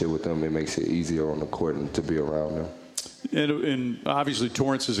relationship with them. It makes it easier on the court and to be around them. And obviously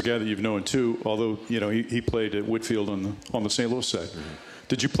Torrance is a guy that you've known too, although he played at Whitfield on the St. Louis side. Mm-hmm.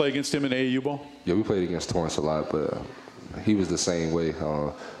 Did you play against him in AAU ball? Yeah, we played against Torrance a lot, but he was the same way.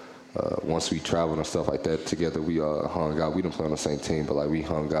 Once we traveled and stuff like that together, we hung out. We didn't play on the same team, but we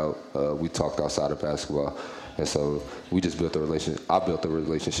hung out. We talked outside of basketball, and so we just built a relationship. I built a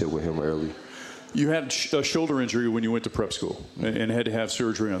relationship with him early. You had a shoulder injury when you went to prep school and had to have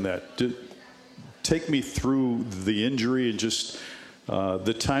surgery on that. Take me through the injury and just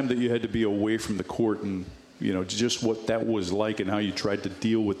the time that you had to be away from the court, and just what that was like and how you tried to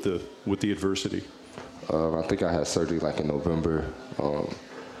deal with the adversity. I think I had surgery in November.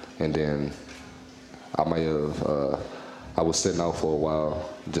 And then I might have, I was sitting out for a while,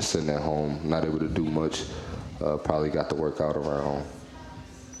 just sitting at home, not able to do much. Probably got to work out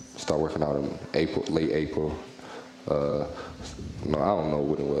start working out in late April. I don't know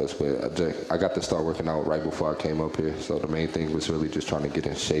what it was, but I got to start working out right before I came up here. So the main thing was really just trying to get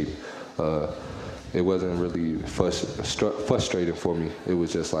in shape. It wasn't really frustrating for me. It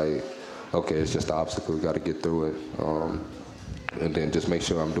was just okay, it's just an obstacle, got to get through it. And then just make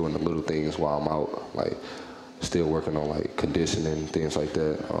sure I'm doing the little things while I'm out, still working on conditioning, things like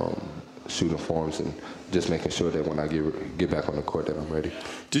that, shooting forms, and just making sure that when I get back on the court that I'm ready.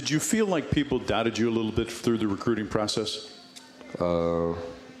 Did you feel like people doubted you a little bit through the recruiting process? And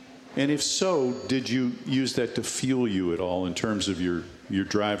if so, did you use that to fuel you at all in terms of your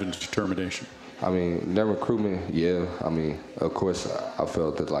drive and determination? I mean, that recruitment, yeah. I mean, of course, I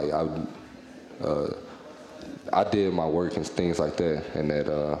felt that I did my work and things like that, and that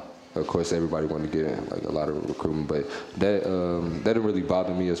of course everybody wanted to get a lot of recruitment, but that didn't really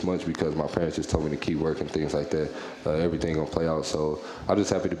bother me as much because my parents just told me to keep working, things like that. Everything gonna play out, so I'm just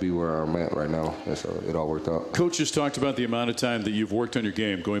happy to be where I'm at right now, and so it all worked out. Coach just talked about the amount of time that you've worked on your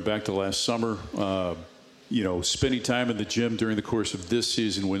game, going back to last summer. Spending time in the gym during the course of this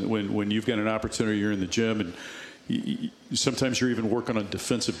season, when you've got an opportunity, you're in the gym, and sometimes you're even working on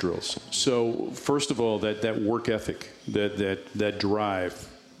defensive drills. So first of all, that work ethic, that drive,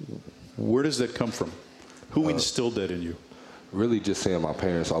 where does that come from? Who instilled that in you? Really just seeing my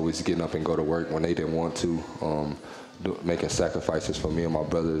parents always getting up and go to work when they didn't want to, making sacrifices for me and my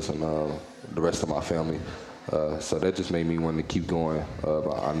brothers and the rest of my family. So that just made me want to keep going.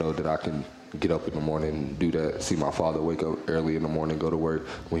 I know that I can get up in the morning and do that, see my father wake up early in the morning, go to work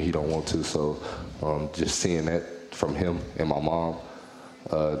when he don't want to. So just seeing that from him and my mom,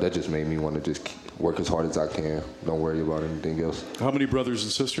 that just made me want to just work as hard as I can. Don't worry about anything else. How many brothers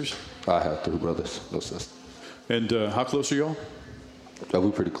and sisters? I have 3 brothers, no sisters. And how close are y'all?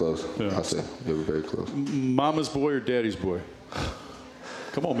 We're pretty close. Yeah. I say, yeah, we're very close. Mama's boy or daddy's boy?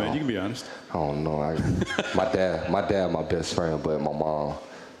 Come on, man, you can be honest. I don't know. My dad, my best friend, but my mom,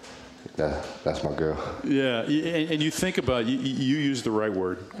 that's my girl. Yeah, and you think about, you use the right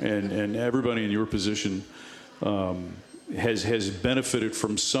word, and everybody in your position has benefited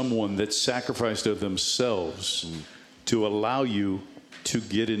from someone that sacrificed of themselves to allow you to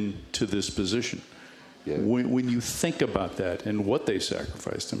get into this position. Yeah. When you think about that and what they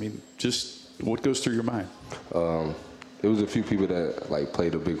sacrificed, I mean, just what goes through your mind? There was a few people that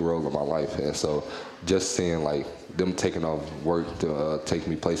played a big role in my life, and so just seeing them taking off work to take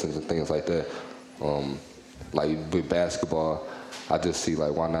me places and things like that. With basketball, I just see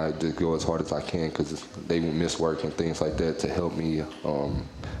why not just go as hard as I can, because they would miss work and things like that to help me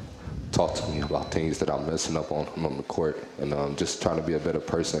talk to me about things that I'm messing up on the court, and just trying to be a better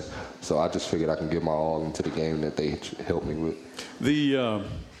person. So I just figured I can give my all into the game that they helped me with.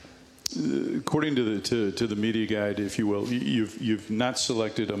 According to the media guide, if you will, you've not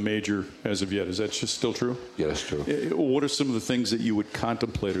selected a major as of yet. Is that just still true? Yeah, that's true. What are some of the things that you would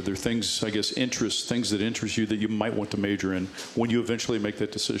contemplate? Are there things, I guess, things that interest you that you might want to major in when you eventually make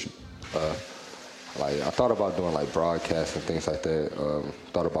that decision? Like I thought about doing like broadcast and things like that.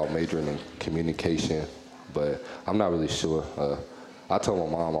 Thought about majoring in communication, but I'm not really sure. I told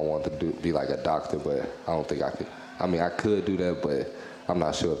my mom I wanted to be like a doctor, but I don't think I could. I mean, I could do that, but I'm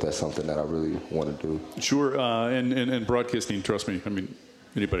not sure if that's something that I really want to do. Sure, and broadcasting, trust me, I mean,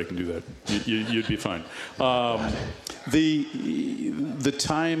 anybody can do that. You'd be fine. The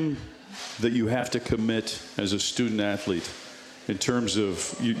time that you have to commit as a student athlete in terms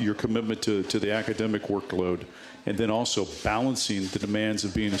of your commitment to the academic workload and then also balancing the demands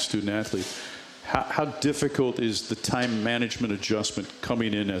of being a student athlete, how difficult is the time management adjustment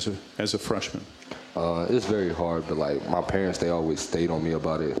coming in as a freshman? It's very hard, but like my parents, they always stayed on me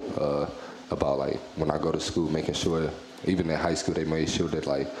about it, about like when I go to school, making sure, even in high school, they made sure that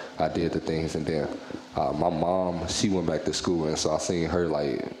like I did the things. And then my mom, she went back to school, and so I seen her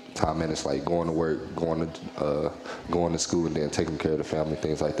like time minutes, like going to work, going to school, and then taking care of the family,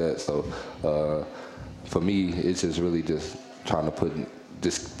 things like that. So for me, it's just really just trying to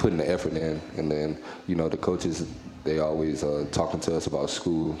putting the effort in, and then the coaches, they always talking to us about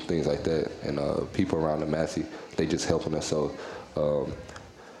school, things like that, and people around the Massey, they just helping us. So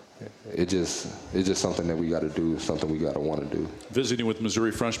it's just something that we got to do, something we got to want to do. Visiting with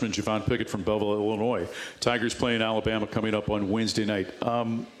Missouri freshman Javon Pickett from Belleville, Illinois. Tigers playing Alabama coming up on Wednesday night.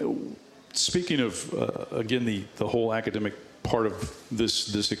 Speaking of again the whole academic part of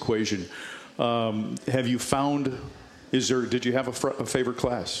this equation, have you found? Did you have a favorite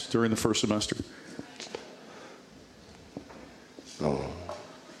class during the first semester? No.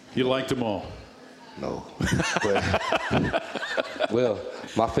 You liked them all? No. But, well,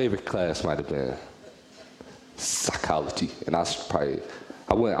 my favorite class might have been psychology, and I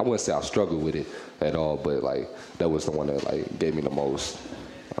wouldn't say I struggled with it at all, but like that was the one that like gave me the most.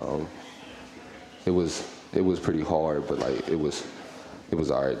 It was pretty hard, but like it was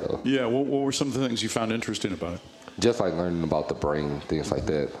all right though. Yeah. What were some of the things you found interesting about it? Just like learning about the brain, things like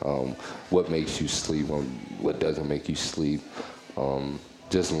that. What makes you sleep, what doesn't make you sleep.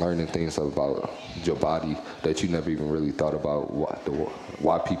 Just learning things about your body that you never even really thought about,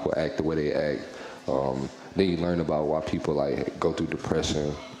 why people act the way they act. Then you learn about why people like go through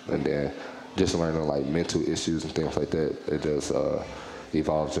depression, and then just learning like mental issues and things like that. It just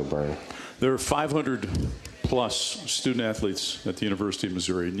evolves your brain. There are 500 plus student athletes at the University of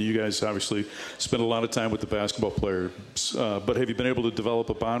Missouri, and you guys obviously spend a lot of time with the basketball players, but have you been able to develop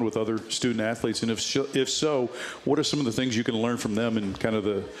a bond with other student athletes? And if so, what are some of the things you can learn from them and kind of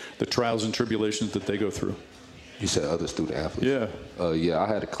the trials and tribulations that they go through? You said other student athletes? Yeah. Yeah, I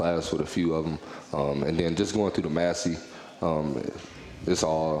had a class with a few of them, and then just going through the Massey, it's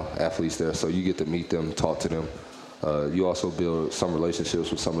all athletes there, so you get to meet them, talk to them. You also build some relationships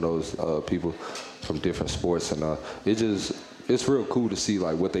with some of those people from different sports, and it's real cool to see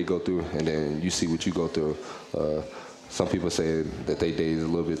like what they go through, and then you see what you go through. Some people say that their day is a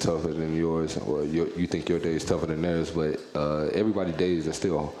little bit tougher than yours, or you think your day is tougher than theirs, but everybody's days are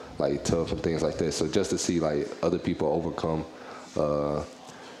still like tough and things like that. So just to see like other people overcome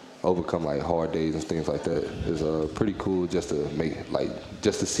like hard days and things like that is pretty cool. Just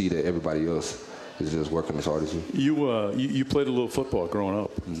to see that everybody else is just working as hard as you. You played a little football growing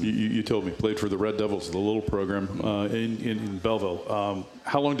up. Mm-hmm. You told me played for the Red Devils, the little program in Belleville.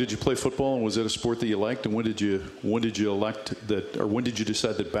 How long did you play football, and was that a sport that you liked? And when did you elect that, or when did you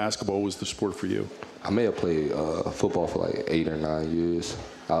decide that basketball was the sport for you? I may have played football for like 8 or 9 years.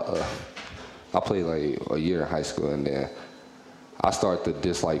 I played like a year in high school, and then I started to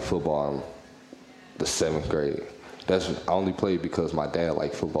dislike football in the 7th grade. I only played because my dad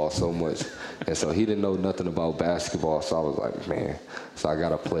liked football so much, and so he didn't know nothing about basketball, so I was like, man, so I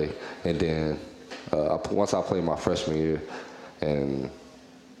gotta play. And then once I played my freshman year, and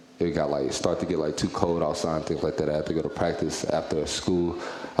it started to get too cold outside and things like that, I had to go to practice after school.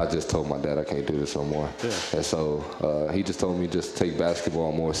 I just told my dad I can't do this no more. Yeah. And so he just told me just take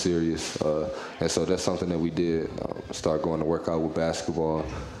basketball more serious, and so that's something that we did, start going to work out with basketball.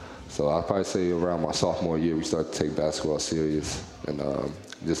 So I'd probably say around my sophomore year, we started to take basketball serious and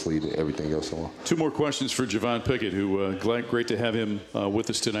just lead everything else on. 2 more questions for Javon Pickett, who great to have him with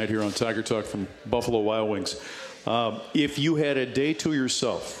us tonight here on Tiger Talk from Buffalo Wild Wings. If you had a day to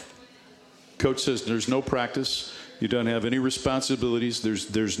yourself, Coach says there's no practice, you don't have any responsibilities,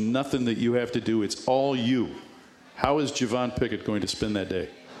 there's nothing that you have to do, it's all you. How is Javon Pickett going to spend that day?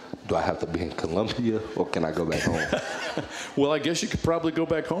 do I have to be in Columbia or can I go back home? Well, I guess you could probably go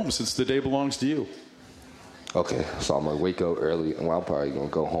back home since the day belongs to you. Okay, so I'm going to wake up early, and I'm probably going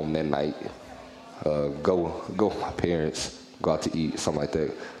to go home that night, go with my parents, go out to eat, something like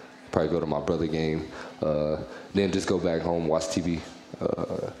that. Probably go to my brother's game, then just go back home, watch TV.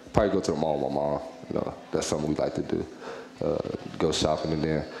 Probably go to the mall with my mom. You know, that's something we like to do. Go shopping, and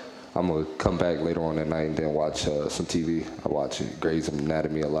then I'm going to come back later on that night and then watch some TV. I watch Grey's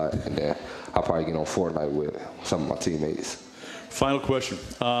Anatomy a lot, and then I'll probably get on Fortnite with some of my teammates. Final question.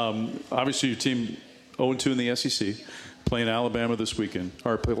 Obviously, your team 0-2 in the SEC, playing Alabama this weekend,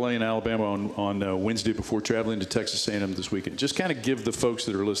 or playing Alabama on Wednesday before traveling to Texas A&M this weekend. Just kind of give the folks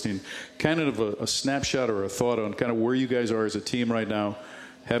that are listening kind of a snapshot or a thought on kind of where you guys are as a team right now,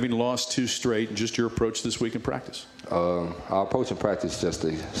 having lost 2 straight, and just your approach this week in practice. Our approach in practice is just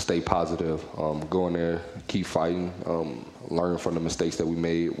to stay positive, go in there, keep fighting, learn from the mistakes that we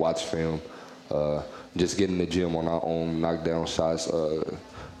made, watch film, just get in the gym on our own, knock down shots,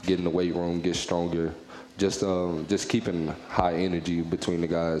 get in the weight room, get stronger. Just keeping high energy between the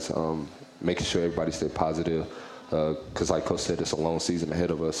guys, making sure everybody stay positive. Because like Coach said, it's a long season ahead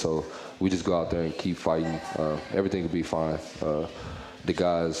of us, so we just go out there and keep fighting. Everything will be fine. The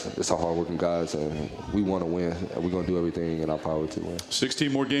guys, it's our hard-working guys, and we want to win, and we're going to do everything in our power to win.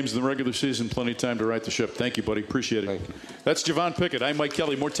 16 more games in the regular season, plenty of time to right the ship. Thank you, buddy. Appreciate it. Thank you. That's Javon Pickett. I'm Mike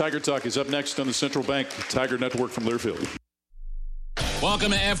Kelly. More Tiger Talk is up next on the Central Bank Tiger Network from Learfield.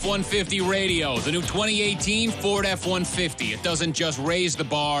 Welcome to F-150 Radio, the new 2018 Ford F-150. It doesn't just raise the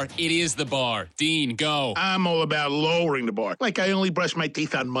bar, it is the bar. Dean, go. I'm all about lowering the bar, like I only brush my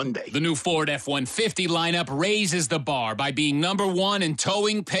teeth on Monday. The new Ford F-150 lineup raises the bar by being #1 in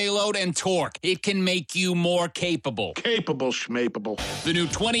towing, payload, and torque. It can make you more capable. Capable, schmapable. The new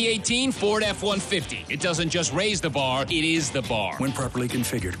 2018 Ford F-150. It doesn't just raise the bar, it is the bar. When properly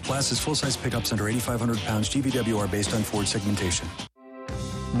configured, classes full-size pickups under 8,500 pounds GVW are based on Ford segmentation.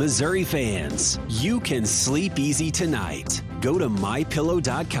 Missouri fans, you can sleep easy tonight. Go to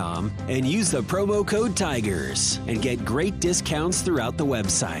MyPillow.com and use the promo code TIGERS and get great discounts throughout the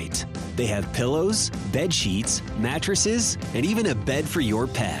website. They have pillows, bed sheets, mattresses, and even a bed for your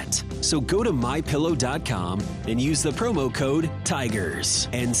pet. So go to MyPillow.com and use the promo code TIGERS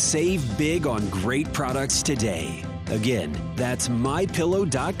and save big on great products today. Again, that's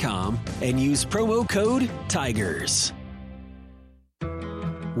MyPillow.com and use promo code TIGERS.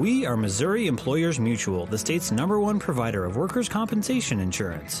 We are Missouri Employers Mutual, the state's #1 provider of workers' compensation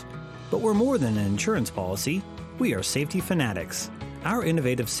insurance. But we're more than an insurance policy. We are safety fanatics. Our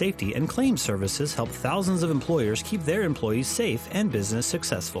innovative safety and claims services help thousands of employers keep their employees safe and business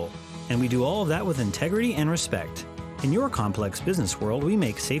successful. And we do all of that with integrity and respect. In your complex business world, we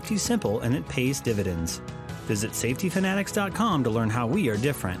make safety simple and it pays dividends. Visit safetyfanatics.com to learn how we are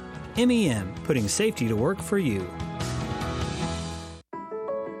different. MEM, putting safety to work for you.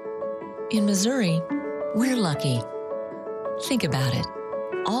 In Missouri, we're lucky. Think about it.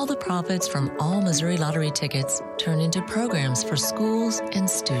 All the profits from all Missouri Lottery tickets turn into programs for schools and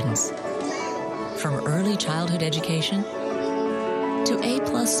students. From early childhood education to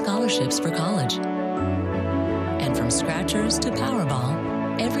A+ scholarships for college. And from scratchers to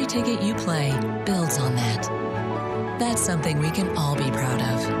Powerball, every ticket you play builds on that. That's something we can all be proud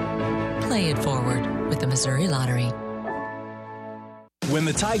of. Play it forward with the Missouri Lottery. When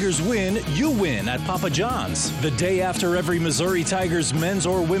the Tigers win, you win at Papa John's. The day after every Missouri Tigers men's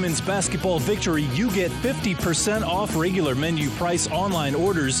or women's basketball victory, you get 50% off regular menu price online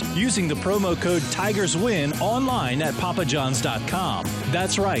orders using the promo code TIGERSWIN online at papajohns.com.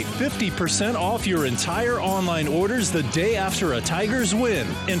 That's right, 50% off your entire online orders the day after a Tigers win.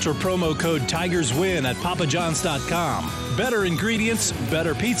 Enter promo code TIGERSWIN at papajohns.com. Better ingredients,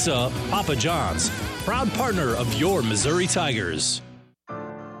 better pizza, Papa John's. Proud partner of your Missouri Tigers.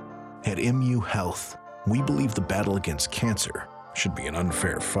 At MU Health, we believe the battle against cancer should be an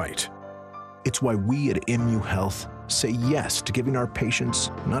unfair fight. It's why we at MU Health say yes to giving our patients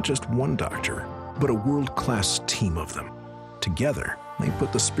not just one doctor, but a world-class team of them. Together, they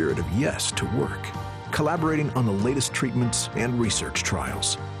put the spirit of yes to work, collaborating on the latest treatments and research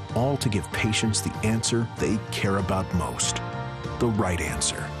trials, all to give patients the answer they care about most, the right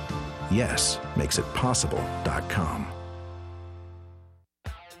answer. Yes makes it possible.com.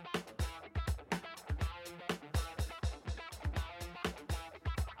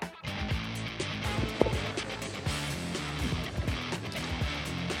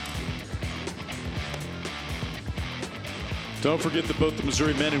 Don't forget that both the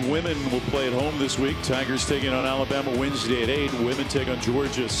Missouri men and women will play at home this week. Tigers taking on Alabama Wednesday at 8. Women take on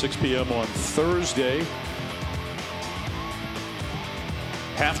Georgia at 6 p.m. on Thursday.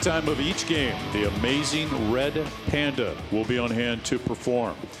 Halftime of each game, the amazing Red Panda will be on hand to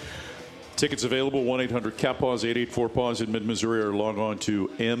perform. Tickets available, 1-800-CAPPAWS, 884-PAWS in mid-Missouri, or log on to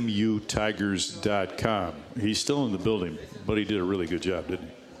mutigers.com. He's still in the building, but he did a really good job, didn't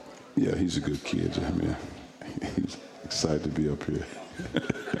he? Yeah, he's a good kid. I mean, he's excited to be up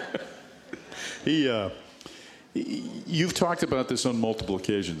here. You've talked about this on multiple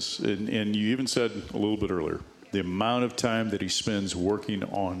occasions, and you even said a little bit earlier, the amount of time that he spends working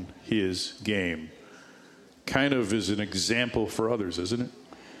on his game kind of is an example for others, isn't it?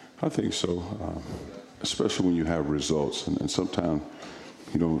 I think so, especially when you have results, and sometimes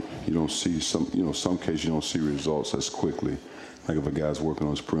you don't see some cases you don't see results as quickly. Like if a guy's working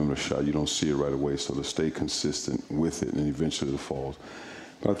on his perimeter shot, you don't see it right away. So to stay consistent with it, and eventually it falls.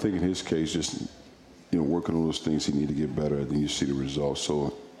 But I think in his case, just working on those things he need to get better at, then you see the results.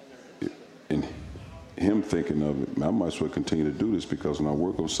 So in him thinking of it, I might as well continue to do this, because when I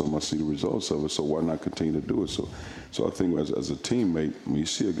work on something, I see the results of it, so why not continue to do it? So I think as a teammate, when you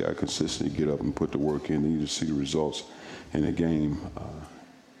see a guy consistently get up and put the work in, and you just see the results in a game,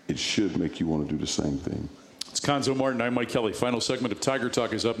 it should make you want to do the same thing. It's Cuonzo Martin. I'm Mike Kelly. Final segment of Tiger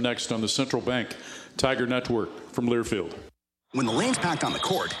Talk is up next on the Central Bank Tiger Network from Learfield. When the lane's packed on the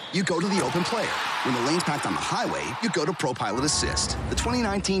court, you go to the open player. When the lane's packed on the highway, you go to ProPilot Assist, the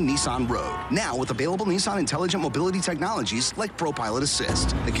 2019 Nissan Rogue. Now with available Nissan intelligent mobility technologies like ProPilot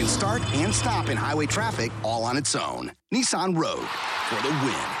Assist that can start and stop in highway traffic all on its own. Nissan Rogue, for the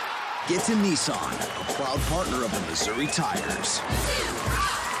win. Get to Nissan, a proud partner of the Missouri Tigers.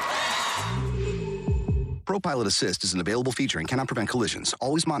 ProPilot Assist is an available feature and cannot prevent collisions.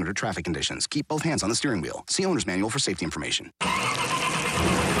 Always monitor traffic conditions. Keep both hands on the steering wheel. See owner's manual for safety information.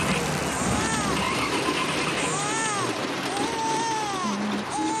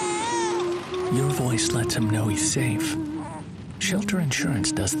 Your voice lets him know he's safe. Shelter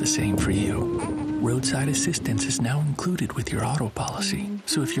Insurance does the same for you. Roadside assistance is now included with your auto policy.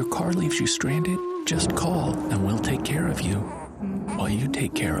 So if your car leaves you stranded, just call and we'll take care of you while you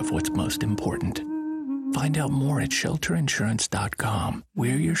take care of what's most important. Find out more at shelterinsurance.com.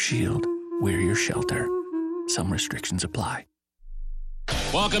 Wear your shield, wear your shelter. Some restrictions apply.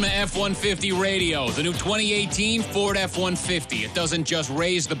 Welcome to F-150 Radio, the new 2018 Ford F-150. It doesn't just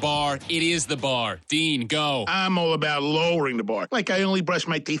raise the bar, it is the bar. Dean, go. I'm all about lowering the bar, like I only brush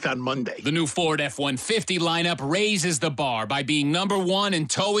my teeth on Monday. The new Ford F-150 lineup raises the bar by being #1 in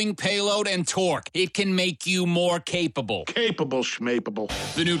towing, payload, and torque. It can make you more capable. Capable, schmapable.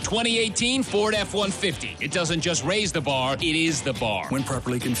 The new 2018 Ford F-150. It doesn't just raise the bar, it is the bar. When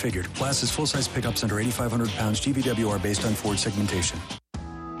properly configured, classes full-size pickups under 8,500 pounds GVW are based on Ford segmentation.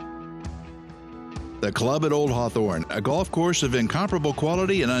 The Club at Old Hawthorne, a golf course of incomparable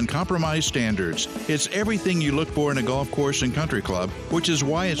quality and uncompromised standards. It's everything you look for in a golf course and country club, which is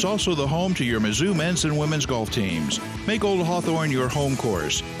why it's also the home to your Mizzou men's and women's golf teams. Make Old Hawthorne your home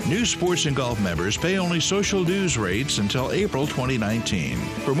course. New sports and golf members pay only social dues rates until April 2019.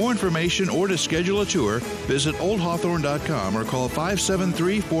 For more information or to schedule a tour, visit oldhawthorne.com or call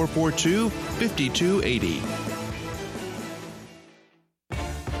 573-442-5280.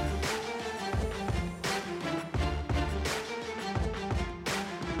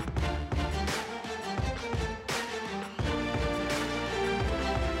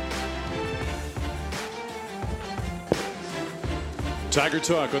 Tiger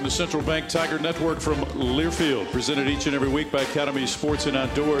Talk on the Central Bank Tiger Network from Learfield, presented each and every week by Academy Sports and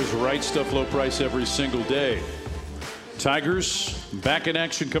Outdoors. Right stuff, low price every single day. Tigers back in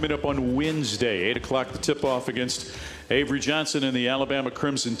action coming up on Wednesday, 8 o'clock, the tip-off against Avery Johnson and the Alabama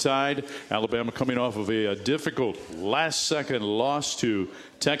Crimson Tide. Alabama coming off of a difficult last-second loss to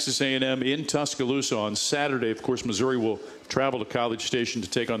Texas A&M in Tuscaloosa on Saturday. Of course, Missouri will travel to College Station to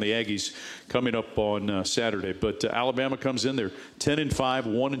take on the Aggies coming up on Saturday. But Alabama comes in there 10-5,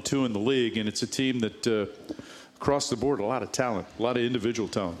 1-2 in the league, and it's a team that across the board, a lot of talent, a lot of individual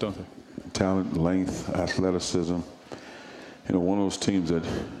talent, don't they? Talent, length, athleticism. You know, one of those teams that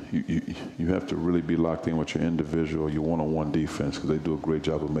you have to really be locked in with your individual, your one-on-one defense, because they do a great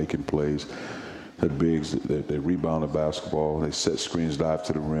job of making plays. They're bigs, they rebound the basketball, they set screens, dive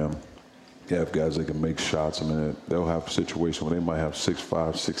to the rim. You have guys that can make shots. I mean, they'll have a situation where they might have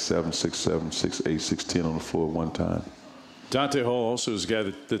 6'5", 6'7", 6'7", 6'8", 6'10 on the floor at one time. Dante Hall also is a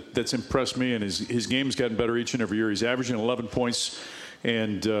guy that's impressed me, and his game's gotten better each and every year. He's averaging 11 points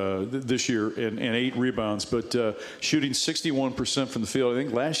and this year and 8 rebounds, but shooting 61% from the field. I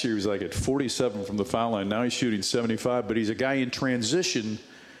think last year he was like at 47 from the foul line. Now he's shooting 75, but he's a guy in transition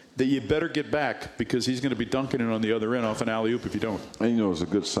that you better get back because he's going to be dunking it on the other end off an alley-oop if you don't. And, it's a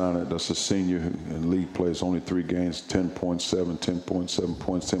good sign that that's a senior in league plays, only 3 games, 10.7, 10.7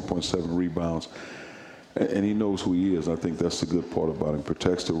 points, 10.7 rebounds. And he knows who he is. I think that's the good part about him.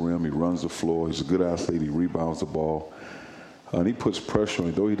 Protects the rim. He runs the floor. He's a good athlete. He rebounds the ball. And he puts pressure on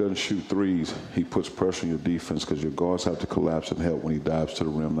you. Though he doesn't shoot threes, he puts pressure on your defense because your guards have to collapse and help when he dives to the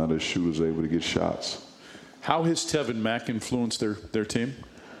rim. Now their shooter's able to get shots. How has Tevin Mack influenced their team?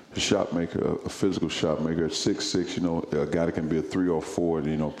 A shot maker, a physical shot maker. At 6'6", a guy that can be a 3 or 4,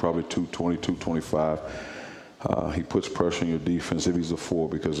 probably 220, 225. He puts pressure on your defense if he's a 4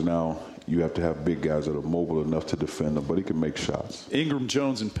 because now you have to have big guys that are mobile enough to defend them, but he can make shots. Ingram,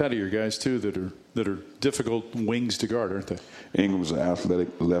 Jones, and Petty are guys, too, that are difficult wings to guard, aren't they? Ingram's an athletic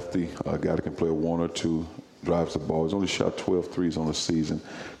lefty, a guy that can play a 1 or 2, drives the ball. He's only shot 12 threes on the season.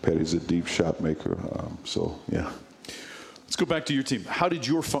 Petty's a deep shot maker, yeah. Let's go back to your team. How did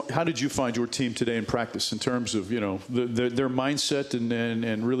you find your team today in practice in terms of their mindset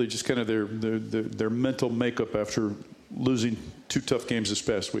and really just kind of their mental makeup after losing 2 tough games this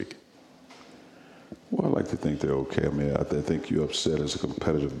past week? Well, I like to think they're okay. I mean, I think you're upset as a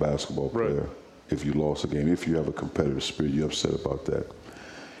competitive basketball player if you lost a game. If you have a competitive spirit, you're upset about that.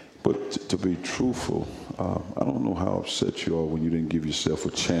 But to be truthful, I don't know how upset you are when you didn't give yourself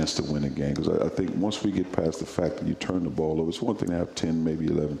a chance to win a game. Because I think once we get past the fact that you turn the ball over, it's one thing to have 10, maybe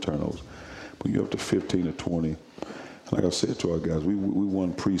 11 turnovers. But you're up to 15 or 20. Like I said to our guys, we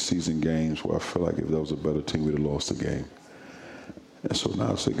won preseason games where I feel like if that was a better team, we'd have lost the game. And so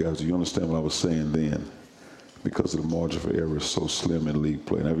now I say, guys, do you understand what I was saying then? Because the margin for error is so slim in league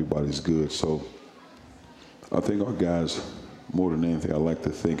play and everybody's good. So I think our guys, more than anything, I like to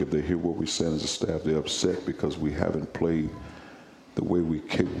think if they hear what we said as a staff, they're upset because we haven't played the way we're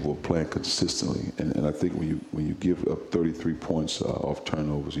capable of playing consistently. And I think when you give up 33 points off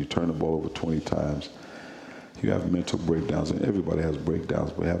turnovers, you turn the ball over 20 times, you have mental breakdowns, and everybody has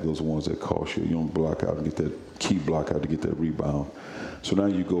breakdowns, but have those ones that cost you. You don't block out and get that key block out to get that rebound. So now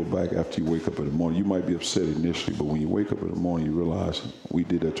you go back after you wake up in the morning. You might be upset initially, but when you wake up in the morning, you realize we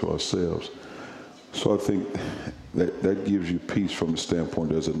did that to ourselves. So I think that gives you peace from the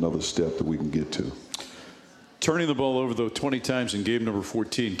standpoint there's another step that we can get to. Turning the ball over, though, 20 times in game number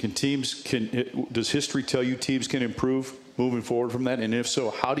 14, does history tell you teams can improve moving forward from that? And if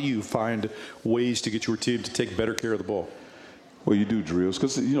so, how do you find ways to get your team to take better care of the ball? Well, you do drills.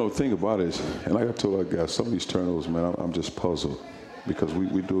 Because, the thing about it is, and like I told our guys, some of these turnovers, man, I'm just puzzled. Because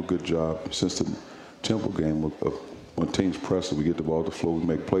we do a good job since the Temple game of when teams press it, we get the ball to the floor, we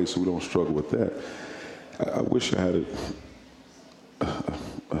make plays, so we don't struggle with that. I wish I had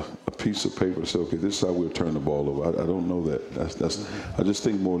a piece of paper to say, okay, this is how we'll turn the ball over. I don't know that. I just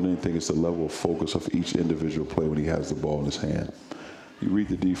think more than anything, it's the level of focus of each individual player when he has the ball in his hand. You read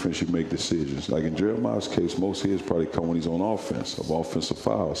the defense, you make decisions. Like in Jeremiah's case, most of his probably come when he's on offense, of offensive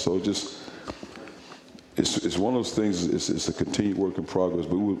fouls. So it's one of those things, it's a continued work in progress,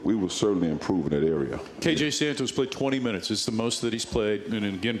 but we will certainly improve in that area. KJ Santos played 20 minutes. It's the most that he's played. And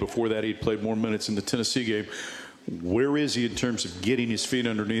again, before that, he'd played more minutes in the Tennessee game. Where is he in terms of getting his feet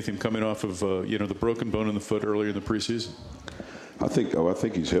underneath him coming off of, the broken bone in the foot earlier in the preseason? I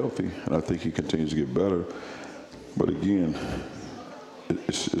think he's healthy, and I think he continues to get better. But again,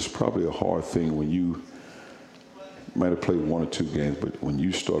 it's probably a hard thing when you might have played 1 or 2 games, but when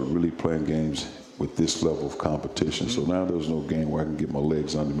you start really playing games with this level of competition. So now there's no game where I can get my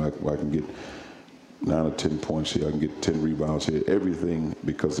legs under me, where I can get 9 or 10 points here, I can get 10 rebounds here, everything,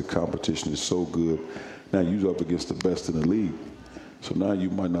 because the competition is so good. Now you're up against the best in the league. So now you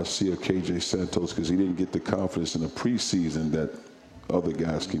might not see a KJ Santos because he didn't get the confidence in the preseason that other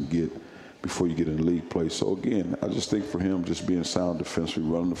guys can get before you get in the league play. So again, I just think for him, just being sound defensively,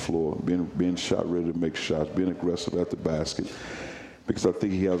 running the floor, being shot ready to make shots, being aggressive at the basket, because I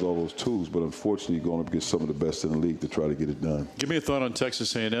think he has all those tools, but unfortunately going up against some of the best in the league to try to get it done. Give me a thought on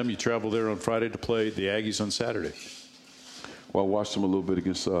Texas A&M. You travel there on Friday to play the Aggies on Saturday. Well, I watched them a little bit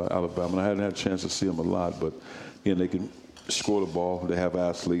against Alabama, and I hadn't had a chance to see them a lot, but again, they can score the ball. They have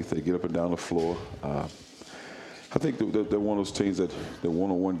athletes. They get up and down the floor. I think they're one of those teams that the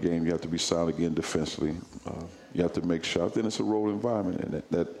one-on-one game, you have to be sound again defensively. You have to make shots. Then it's a road environment,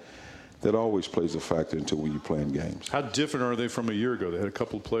 and that always plays a factor into when you're playing games. How different are they from a year ago? They had a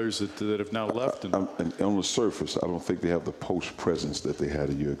couple of players that have now left. And on the surface, I don't think they have the post presence that they had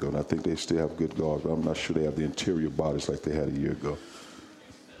a year ago. And I think they still have good guards, but I'm not sure they have the interior bodies like they had a year ago.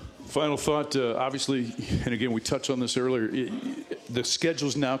 Final thought, obviously, and again, we touched on this earlier, the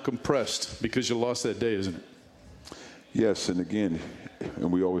schedule's now compressed because you lost that day, isn't it? Yes, and again,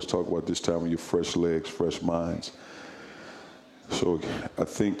 and we always talk about this time when you're fresh legs, fresh minds. So I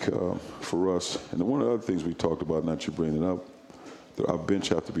think for us, and one of the other things we talked about, not you bringing it up, that our bench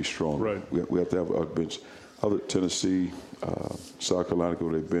have to be strong. Right. We have to have our bench. Other Tennessee, South Carolina go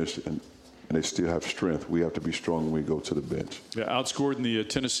to their bench, and they still have strength. We have to be strong when we go to the bench. Yeah, outscored in the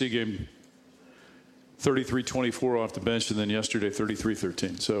Tennessee game 33-24 off the bench, and then yesterday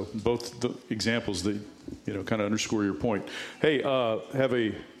 33-13. So both the examples that kind of underscore your point. Hey, have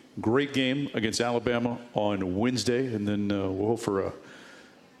a great game against Alabama on Wednesday, and then we'll hope for a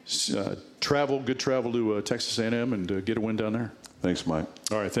good travel to Texas A&M and get a win down there. Thanks, Mike.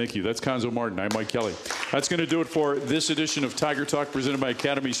 All right, thank you. That's Cuonzo Martin. I'm Mike Kelly. That's going to do it for this edition of Tiger Talk presented by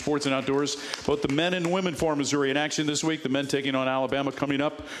Academy Sports and Outdoors. Both the men and women for Missouri in action this week. The men taking on Alabama coming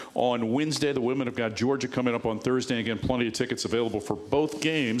up on Wednesday. The women have got Georgia coming up on Thursday. Again, plenty of tickets available for both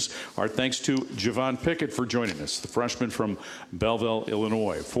games. Our thanks to Javon Pickett for joining us, the freshman from Belleville,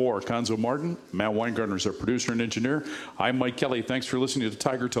 Illinois. For Cuonzo Martin, Matt Weingartner is our producer and engineer. I'm Mike Kelly. Thanks for listening to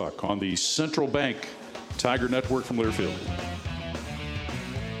Tiger Talk on the Central Bank Tiger Network from Learfield.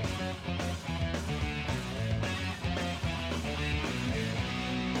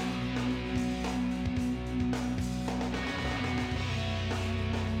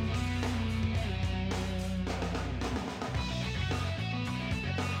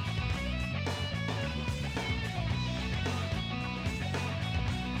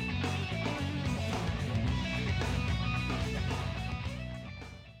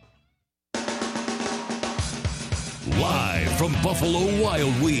 Live from Buffalo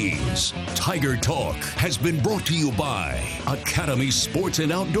Wild Wings, Tiger Talk has been brought to you by Academy Sports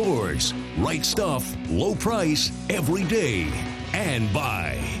and Outdoors. Right stuff, low price, every day. And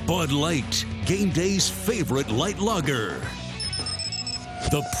by Bud Light, game day's favorite light lager.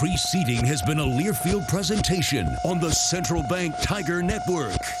 The preceding has been a Learfield presentation on the Central Bank Tiger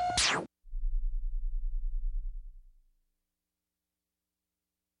Network.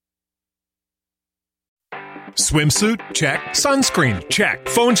 Swimsuit? Check. Sunscreen? Check.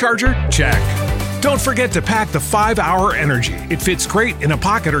 Phone charger? Check. Don't forget to pack the 5-Hour Energy. It fits great in a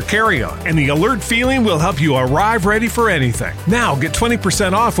pocket or carry-on, and the alert feeling will help you arrive ready for anything. Now get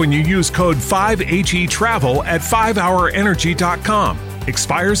 20% off when you use code 5HETRAVEL at 5hourenergy.com.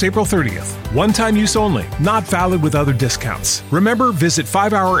 Expires April 30th. One-time use only. Not valid with other discounts. Remember, visit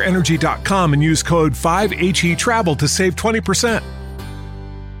 5hourenergy.com and use code 5HETRAVEL to save 20%.